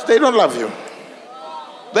 They don't love you.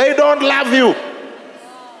 They don't love you.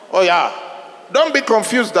 Oh yeah. Don't be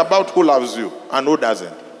confused about who loves you and who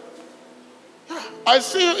doesn't. I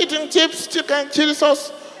see you eating chips, chicken, chili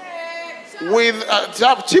sauce with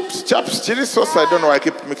chips, chili sauce. I don't know. I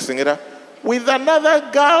keep mixing it up with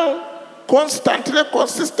another girl constantly,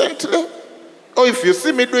 consistently. Or if you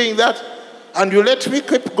see me doing that and you let me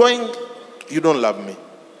keep going, you don't love me.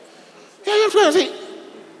 Yeah, you're trying to say,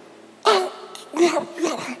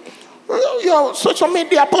 your social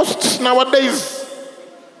media posts nowadays,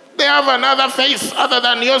 they have another face other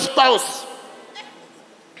than your spouse.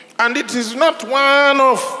 And it is not one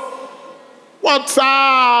of what's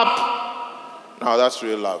up. No, that's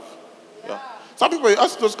real love. Yeah. Some people, you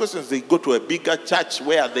ask those questions, they go to a bigger church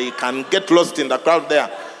where they can get lost in the crowd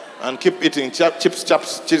there and keep eating chips,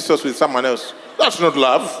 chili sauce with someone else. That's not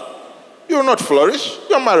love. You will not flourish.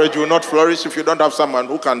 Your marriage will not flourish if you don't have someone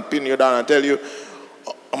who can pin you down and tell you,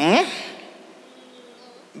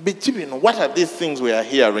 what are these things we are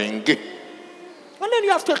hearing? And then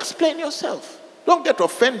you have to explain yourself. Don't get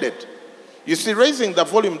offended. You see, raising the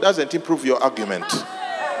volume doesn't improve your argument.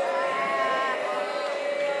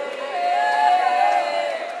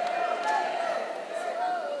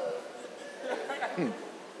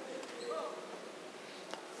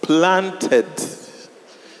 Planted.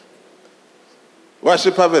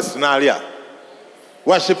 Worship Harvest Nalia.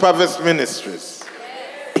 Worship Harvest Ministries.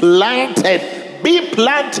 Planted. Be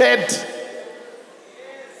planted.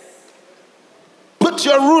 Put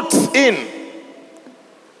your roots in.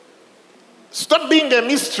 Stop being a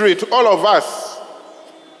mystery to all of us.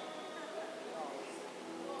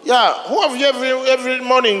 Yeah, who have you every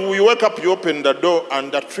morning you wake up, you open the door,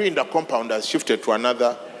 and the tree in the compound has shifted to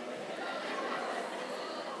another.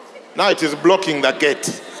 Now it is blocking the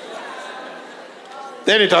gate.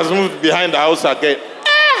 Then it has moved behind the house again.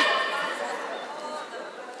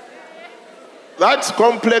 That's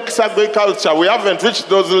complex agriculture. We haven't reached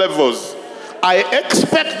those levels. I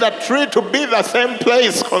expect the tree to be the same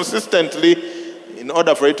place consistently in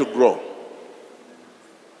order for it to grow.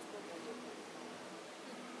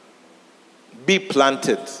 Be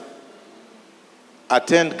planted.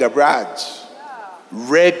 Attend garage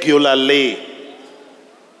regularly.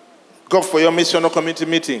 Go for your missional committee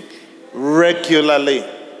meeting regularly.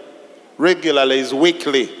 Regularly is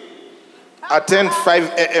weekly. Attend 5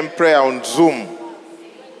 a.m. prayer on Zoom.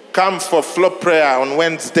 Come for floor prayer on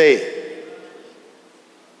Wednesday.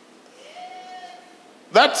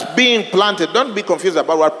 That's being planted. Don't be confused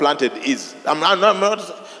about what planted is. I'm not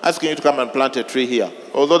asking you to come and plant a tree here,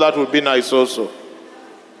 although that would be nice also.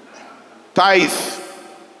 Tithe.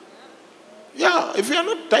 Yeah, if you are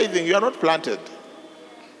not tithing, you are not planted.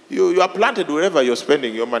 You are planted wherever you're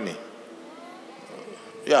spending your money.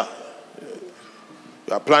 Yeah.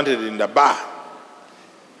 You are planted in the bar.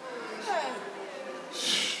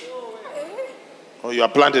 Or you are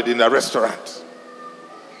planted in a restaurant.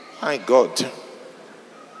 My God.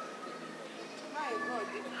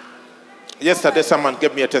 Yesterday someone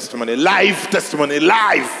gave me a testimony. Live testimony.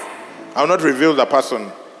 Live. I will not reveal the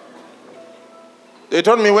person. They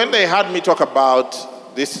told me when they heard me talk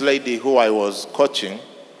about this lady who I was coaching,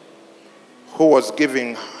 who was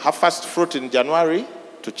giving her first fruit in January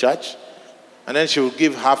to church, and then she would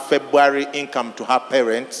give her February income to her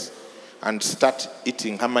parents and start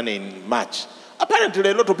eating her money in March. Apparently,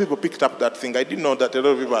 a lot of people picked up that thing. I didn't know that a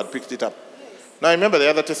lot of people had picked it up. Now, I remember the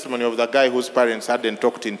other testimony of the guy whose parents hadn't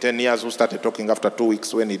talked in 10 years, who started talking after 2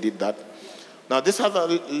 weeks when he did that. Now, this other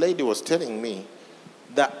lady was telling me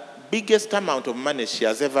the biggest amount of money she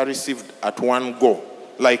has ever received at one go,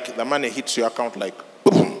 like the money hits your account like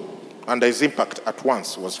boom, and there's impact at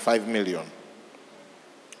once, was 5 million.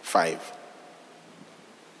 5.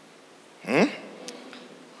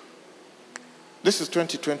 This is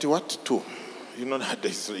 2020 what? 2. You know that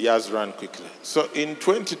these years run quickly. So in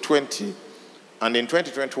 2020 and in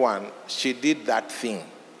 2021, she did that thing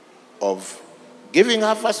of giving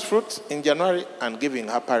her first fruits in January and giving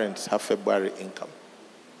her parents her February income.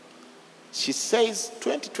 She says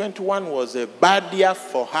 2021 was a bad year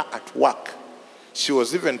for her at work. She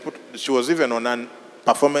was even on a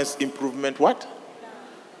performance improvement what?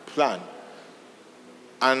 Plan.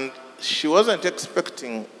 And she wasn't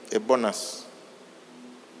expecting a bonus.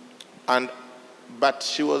 But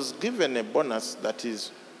she was given a bonus that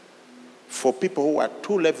is for people who are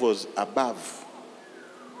 2 levels above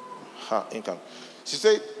her income. She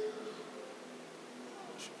said,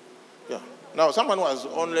 yeah. Now, someone who has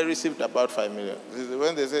only received about 5 million,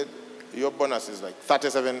 when they said your bonus is like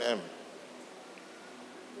 37 M.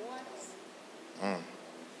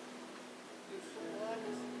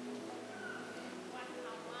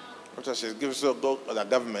 After she gives the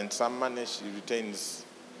government some money, she retains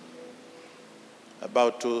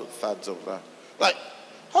about 2/3 of that. Like,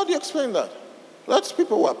 how do you explain that? That's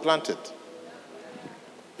people who are planted.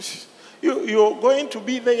 You're going to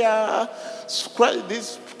be there,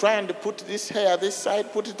 try and put this here, this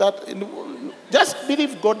side, put it that. Just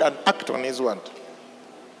believe God and act on His word.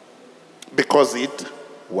 Because it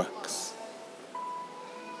works.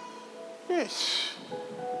 Yes.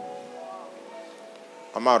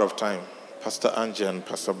 I'm out of time. Pastor Angie and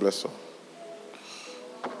Pastor Blesso.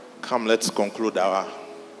 Come, let's conclude our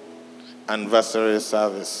anniversary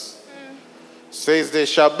service. Says they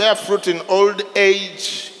shall bear fruit in old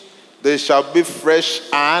age. They shall be fresh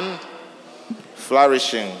and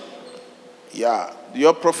flourishing. Yeah.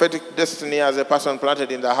 Your prophetic destiny as a person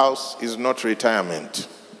planted in the house is not retirement.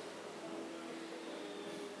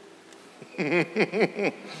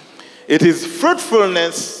 It is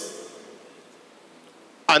fruitfulness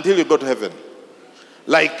until you go to heaven.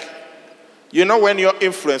 Like, you know, when your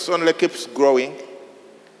influence only keeps growing,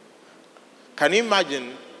 can you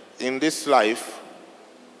imagine in this life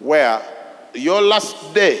where your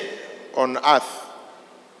last day on earth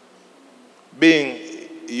being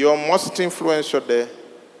your most influential day,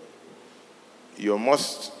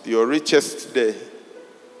 your richest day,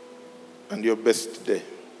 and your best day?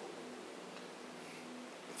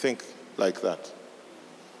 Think like that.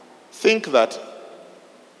 Think that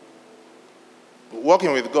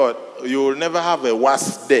working with God, you will never have a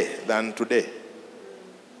worse day than today.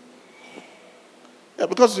 Yeah,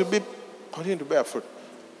 because you'll be continuing to bear fruit.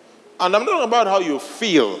 And I'm not about how you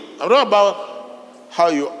feel. I'm not about how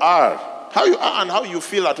you are. How you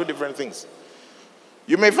feel are two different things.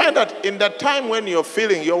 You may find that in the time when you're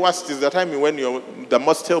feeling your worst is the time when you're the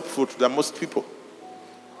most helpful to the most people.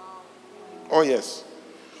 Oh yes.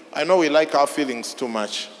 I know we like our feelings too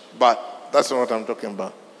much, but that's not what I'm talking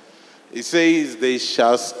about. It says, they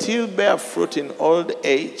shall still bear fruit in old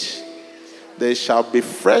age. They shall be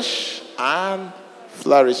fresh and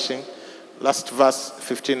flourishing. Last verse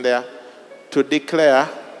 15 there. To declare,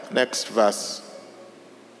 next verse.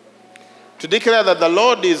 To declare that the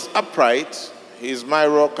Lord is upright, He is my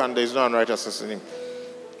rock, and there is no unrighteousness in Him.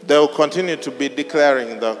 They will continue to be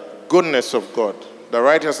declaring the goodness of God, the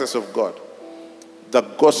righteousness of God, the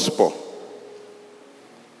gospel.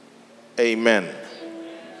 Amen.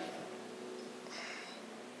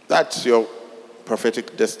 That's your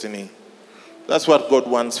prophetic destiny. That's what God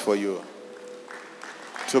wants for you.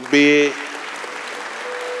 To be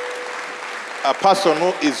a person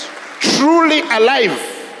who is truly alive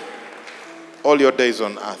all your days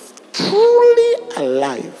on earth. Truly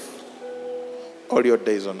alive all your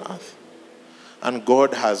days on earth. And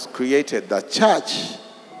God has created the church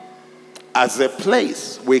as a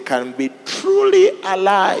place we can be truly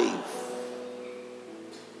alive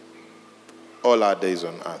all our days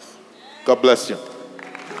on earth. God bless you.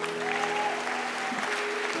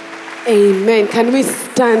 Amen. Can we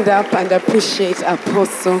stand up and appreciate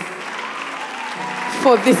Apostle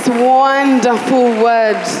for this wonderful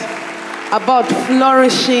word about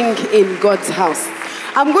flourishing in God's house?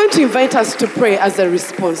 I'm going to invite us to pray as a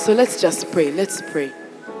response. So let's just pray. Let's pray.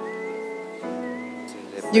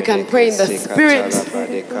 You can pray in the Spirit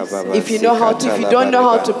if you know how to. If you don't know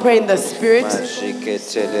how to pray in the Spirit,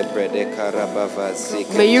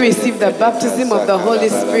 may you receive the baptism of the Holy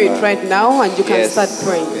Spirit right now, and you can start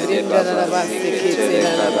praying.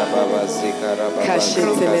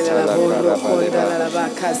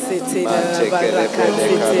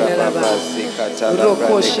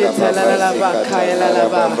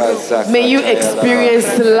 May you experience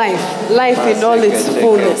life in all its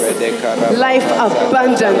fullness, life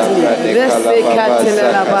abundantly.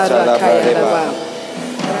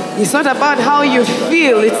 It's not about how you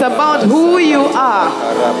feel, it's about who you are.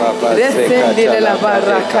 Life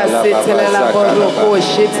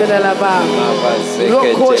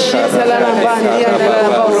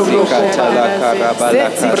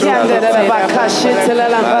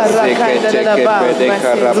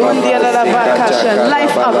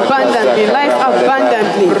abundantly, life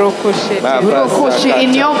abundantly.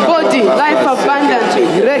 In your body, life abundantly.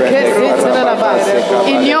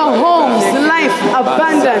 In your homes, life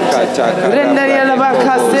abundantly.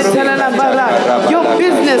 Your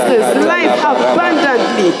businesses, life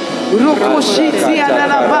abundantly.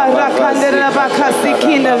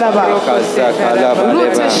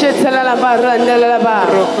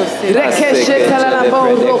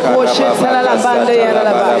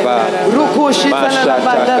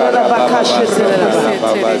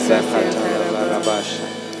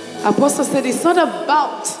 Apostle said it's not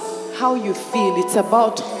about how you feel, it's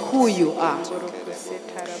about who you are.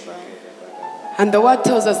 And the word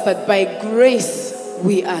tells us that by grace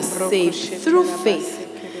we are saved through faith.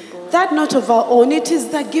 That not of our own, it is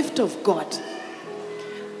the gift of God.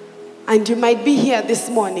 And you might be here this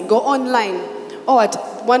morning, go online, or at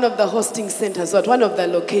one of the hosting centers, or at one of the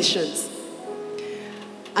locations,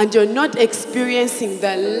 and you're not experiencing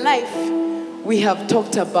the life we have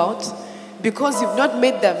talked about because you've not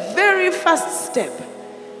made the very first step,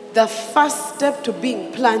 the first step to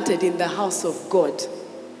being planted in the house of God.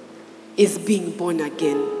 Is being born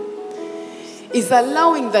again. Is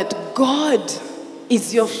allowing that God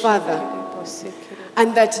is your Father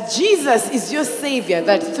and that Jesus is your Savior,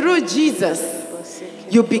 that through Jesus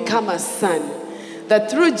you become a son,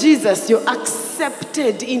 that through Jesus you're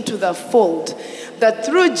accepted into the fold, that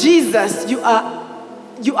through Jesus you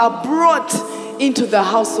are brought into the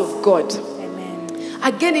house of God. Amen.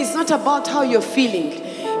 Again, it's not about how you're feeling.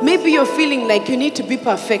 Maybe you're feeling like you need to be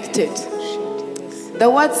perfected. The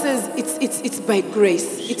word says it's by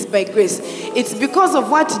grace. It's by grace. It's because of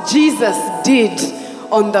what Jesus did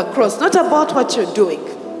on the cross. Not about what you're doing.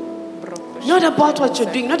 Not about what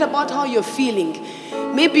you're doing. Not about how you're feeling.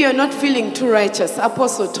 Maybe you're not feeling too righteous.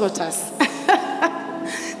 Apostle taught us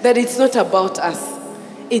that it's not about us.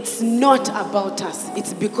 It's not about us.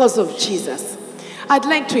 It's because of Jesus. I'd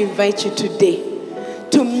like to invite you today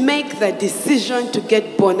to make the decision to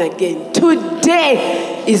get born again.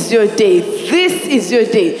 Today is your day. This is your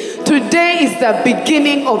day. Today is the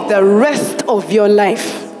beginning of the rest of your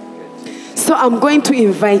life. So I'm going to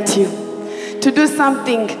invite you to do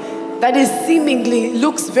something that is seemingly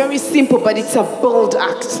looks very simple, but it's a bold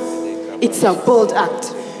act. It's a bold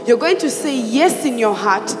act. You're going to say yes in your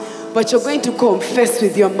heart but you're going to confess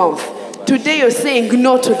with your mouth. Today you're saying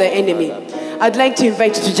no to the enemy. I'd like to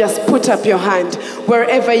invite you to just put up your hand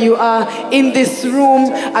wherever you are, in this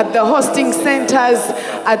room, at the hosting centers,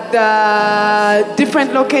 at the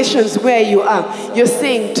different locations where you are. You're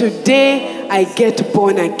saying, today I get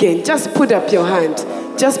born again. Just put up your hand.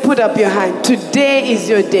 Just put up your hand. Today is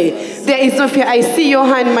your day. There is no fear. I see your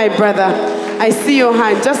hand, my brother. I see your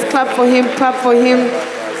hand. Just clap for him. Clap for him.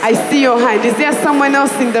 I see your hand. Is there someone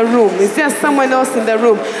else in the room? Is there someone else in the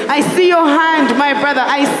room? I see your hand, my brother.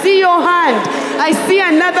 I see your hand. I see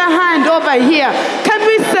another hand over here. Can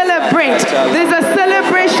we celebrate? There's a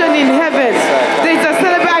celebration in heaven. There's a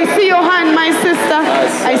celebration. I see your hand, my sister.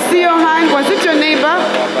 I see your hand. Was it your neighbor?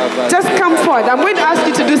 Just come forward. I'm going to ask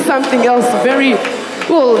you to do something else very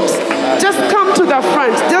bold. Just come to the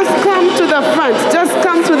front. Just come to the front. Just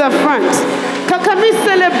come to the front. Can we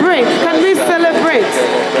celebrate? Can we celebrate?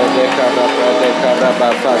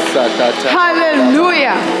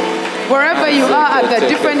 Hallelujah. Wherever you are at the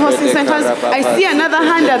different hosting centers, I see another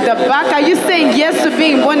hand at the back. Are you saying yes to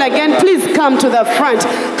being born again? Please come to the front.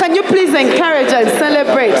 Can you please encourage and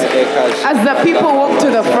celebrate as the people walk to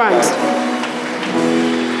the front?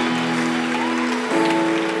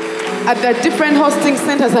 At the different hosting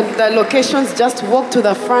centers and the locations, just walk to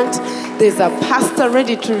the front. There's a pastor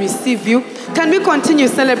ready to receive you. Can we continue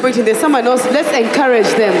celebrating? There's someone else. Let's encourage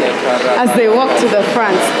them as they walk to the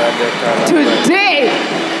front. Today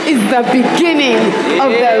is the beginning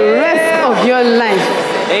of the rest of your life.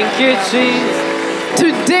 Thank you, Jesus.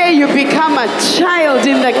 Today you become a child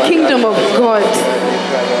in the kingdom of God.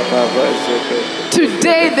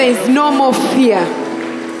 Today there is no more fear.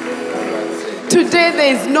 Today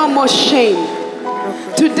there is no more shame.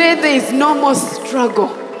 Today there is no more struggle.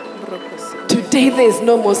 Today there is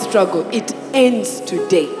no more struggle. It ends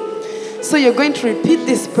today. So you're going to repeat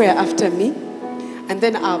this prayer after me. And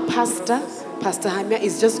then our pastor, Pastor Hamia,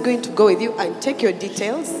 is just going to go with you and take your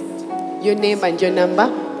details, your name and your number,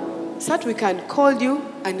 so that we can call you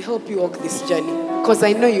and help you walk this journey. Because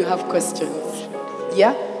I know you have questions.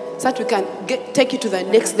 Yeah? So that we can take you to the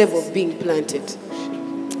next level of being planted.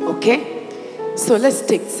 Okay? So let's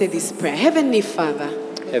say this prayer. Heavenly Father.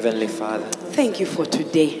 Heavenly Father. Thank you for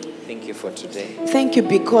today. Thank you for today. Thank you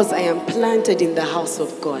because I am planted in the house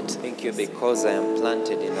of God. Thank you because I am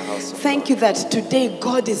planted in the house of God. Thank you that today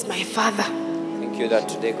God is my Father. Thank you that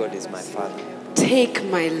today God is my Father. Take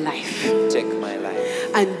my life. Take my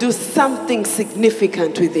life. And do something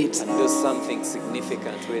significant with it. And do something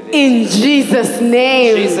significant with it. In Jesus'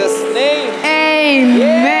 name. In Jesus' name. Amen.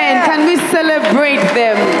 Yeah. Can we celebrate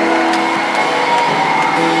them?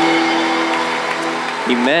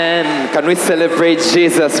 Amen. Can we celebrate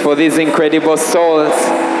Jesus for these incredible souls?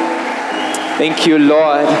 Thank you,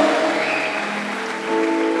 Lord.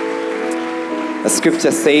 The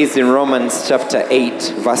scripture says in Romans chapter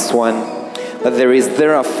 8, verse 1, that there is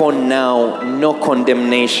therefore now no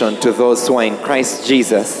condemnation to those who are in Christ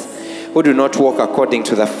Jesus, who do not walk according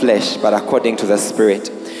to the flesh, but according to the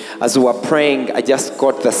Spirit. As we were praying, I just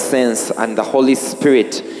got the sense, and the Holy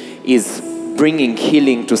Spirit is bringing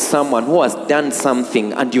healing to someone who has done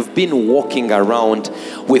something and you've been walking around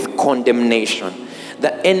with condemnation.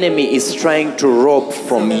 The enemy is trying to rob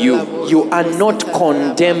from you. You are not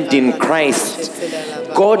condemned in Christ.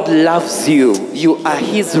 God loves you. You are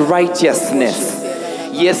His righteousness.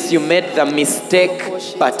 Yes, you made the mistake,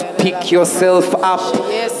 but pick yourself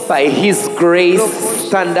up. By His grace,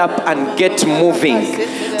 stand up and get moving.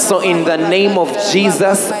 So in the name of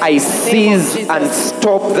Jesus, I seize and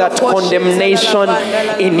stop that condemnation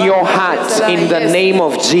in your heart. In the name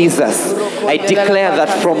of Jesus, I declare that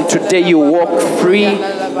from today you walk free,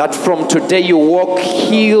 that from today you walk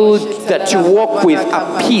healed, that you walk with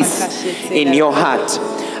a peace in your heart.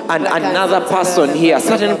 And another person here, a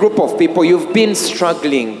certain group of people, you've been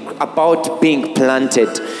struggling about being planted.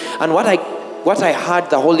 And what I heard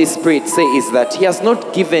the Holy Spirit say is that He has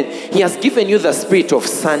given you the spirit of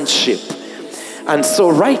sonship. And so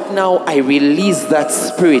right now, I release that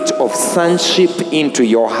spirit of sonship into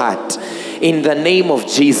your heart. In the name of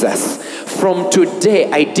Jesus. From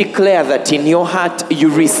today, I declare that in your heart,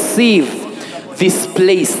 you receive this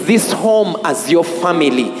place, this home as your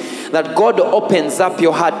family. That God opens up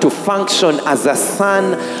your heart to function as a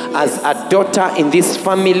son, as a daughter in this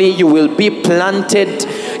family. You will be planted.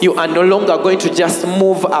 You are no longer going to just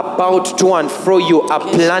move about to and fro. You are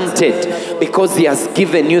planted because He has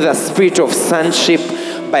given you the spirit of sonship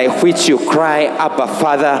by which you cry, Abba,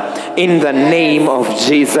 Father, in the name of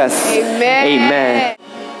Jesus. Amen. Amen.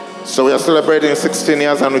 So we are celebrating 16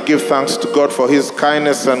 years and we give thanks to God for His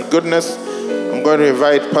kindness and goodness. I'm going to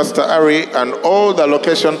invite Pastor Ari and all the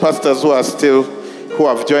location pastors who who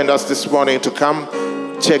have joined us this morning to come.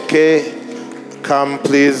 Cheke, come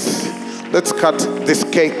please. Let's cut this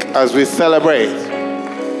cake as we celebrate.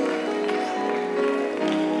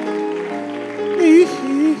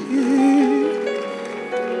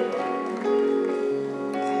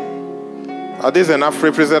 Are these enough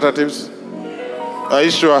representatives? Are you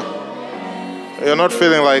sure? You're not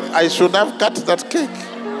feeling like I should have cut that cake?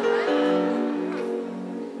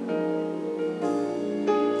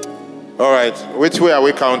 All right, which way are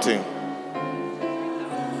we counting?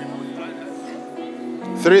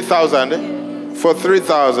 3,000? For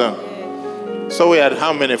 3,000. So we had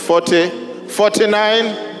how many? 40?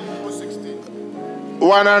 49?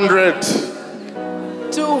 100?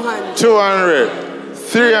 200. 200?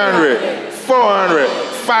 300? 400?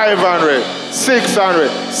 500? 600?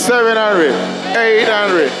 700?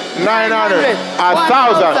 800? 900?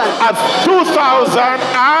 1,000? 2,000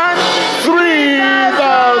 and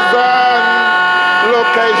 3,000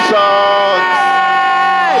 locations.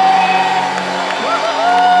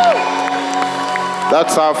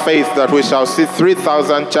 That's our faith, that we shall see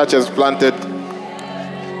 3,000 churches planted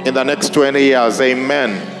in the next 20 years.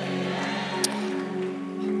 Amen.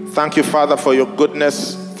 Thank you, Father, for your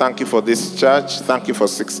goodness. Thank you for this church. Thank you for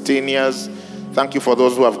 16 years. Thank you for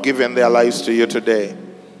those who have given their lives to you today.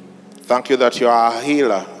 Thank you that you are a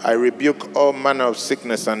healer. I rebuke all manner of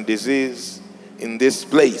sickness and disease in this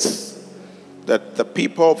place, that the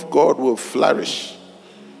people of God will flourish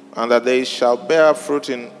and that they shall bear fruit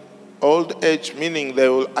in old age, meaning they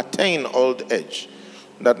will attain old age,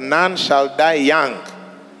 that none shall die young,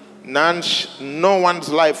 no one's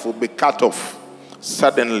life will be cut off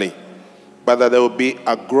suddenly, but that there will be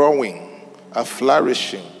a growing, a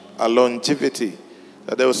flourishing, a longevity,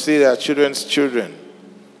 that they will see their children's children.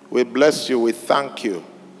 We bless you, we thank you.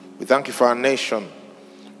 We thank you for our nation.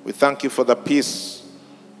 We thank you for the peace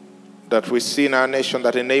that we see in our nation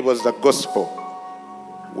that enables the gospel.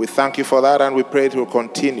 We thank you for that, and we pray it will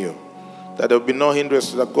continue, that there will be no hindrance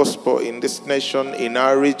to the gospel in this nation, in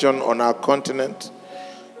our region, on our continent,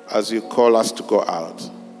 as you call us to go out.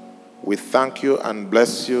 We thank you and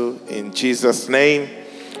bless you in Jesus' name.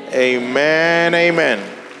 Amen, amen.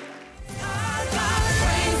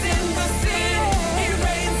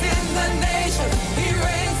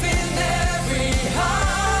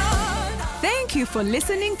 Thank you for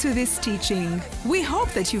listening to this teaching. We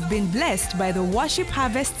hope that you've been blessed by the Worship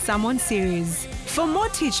Harvest Sermon Series. For more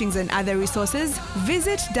teachings and other resources,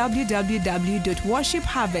 visit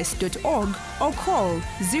www.worshipharvest.org or call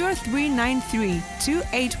 0393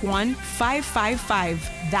 281 555.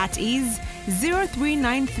 That is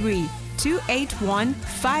 0393 281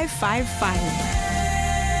 555.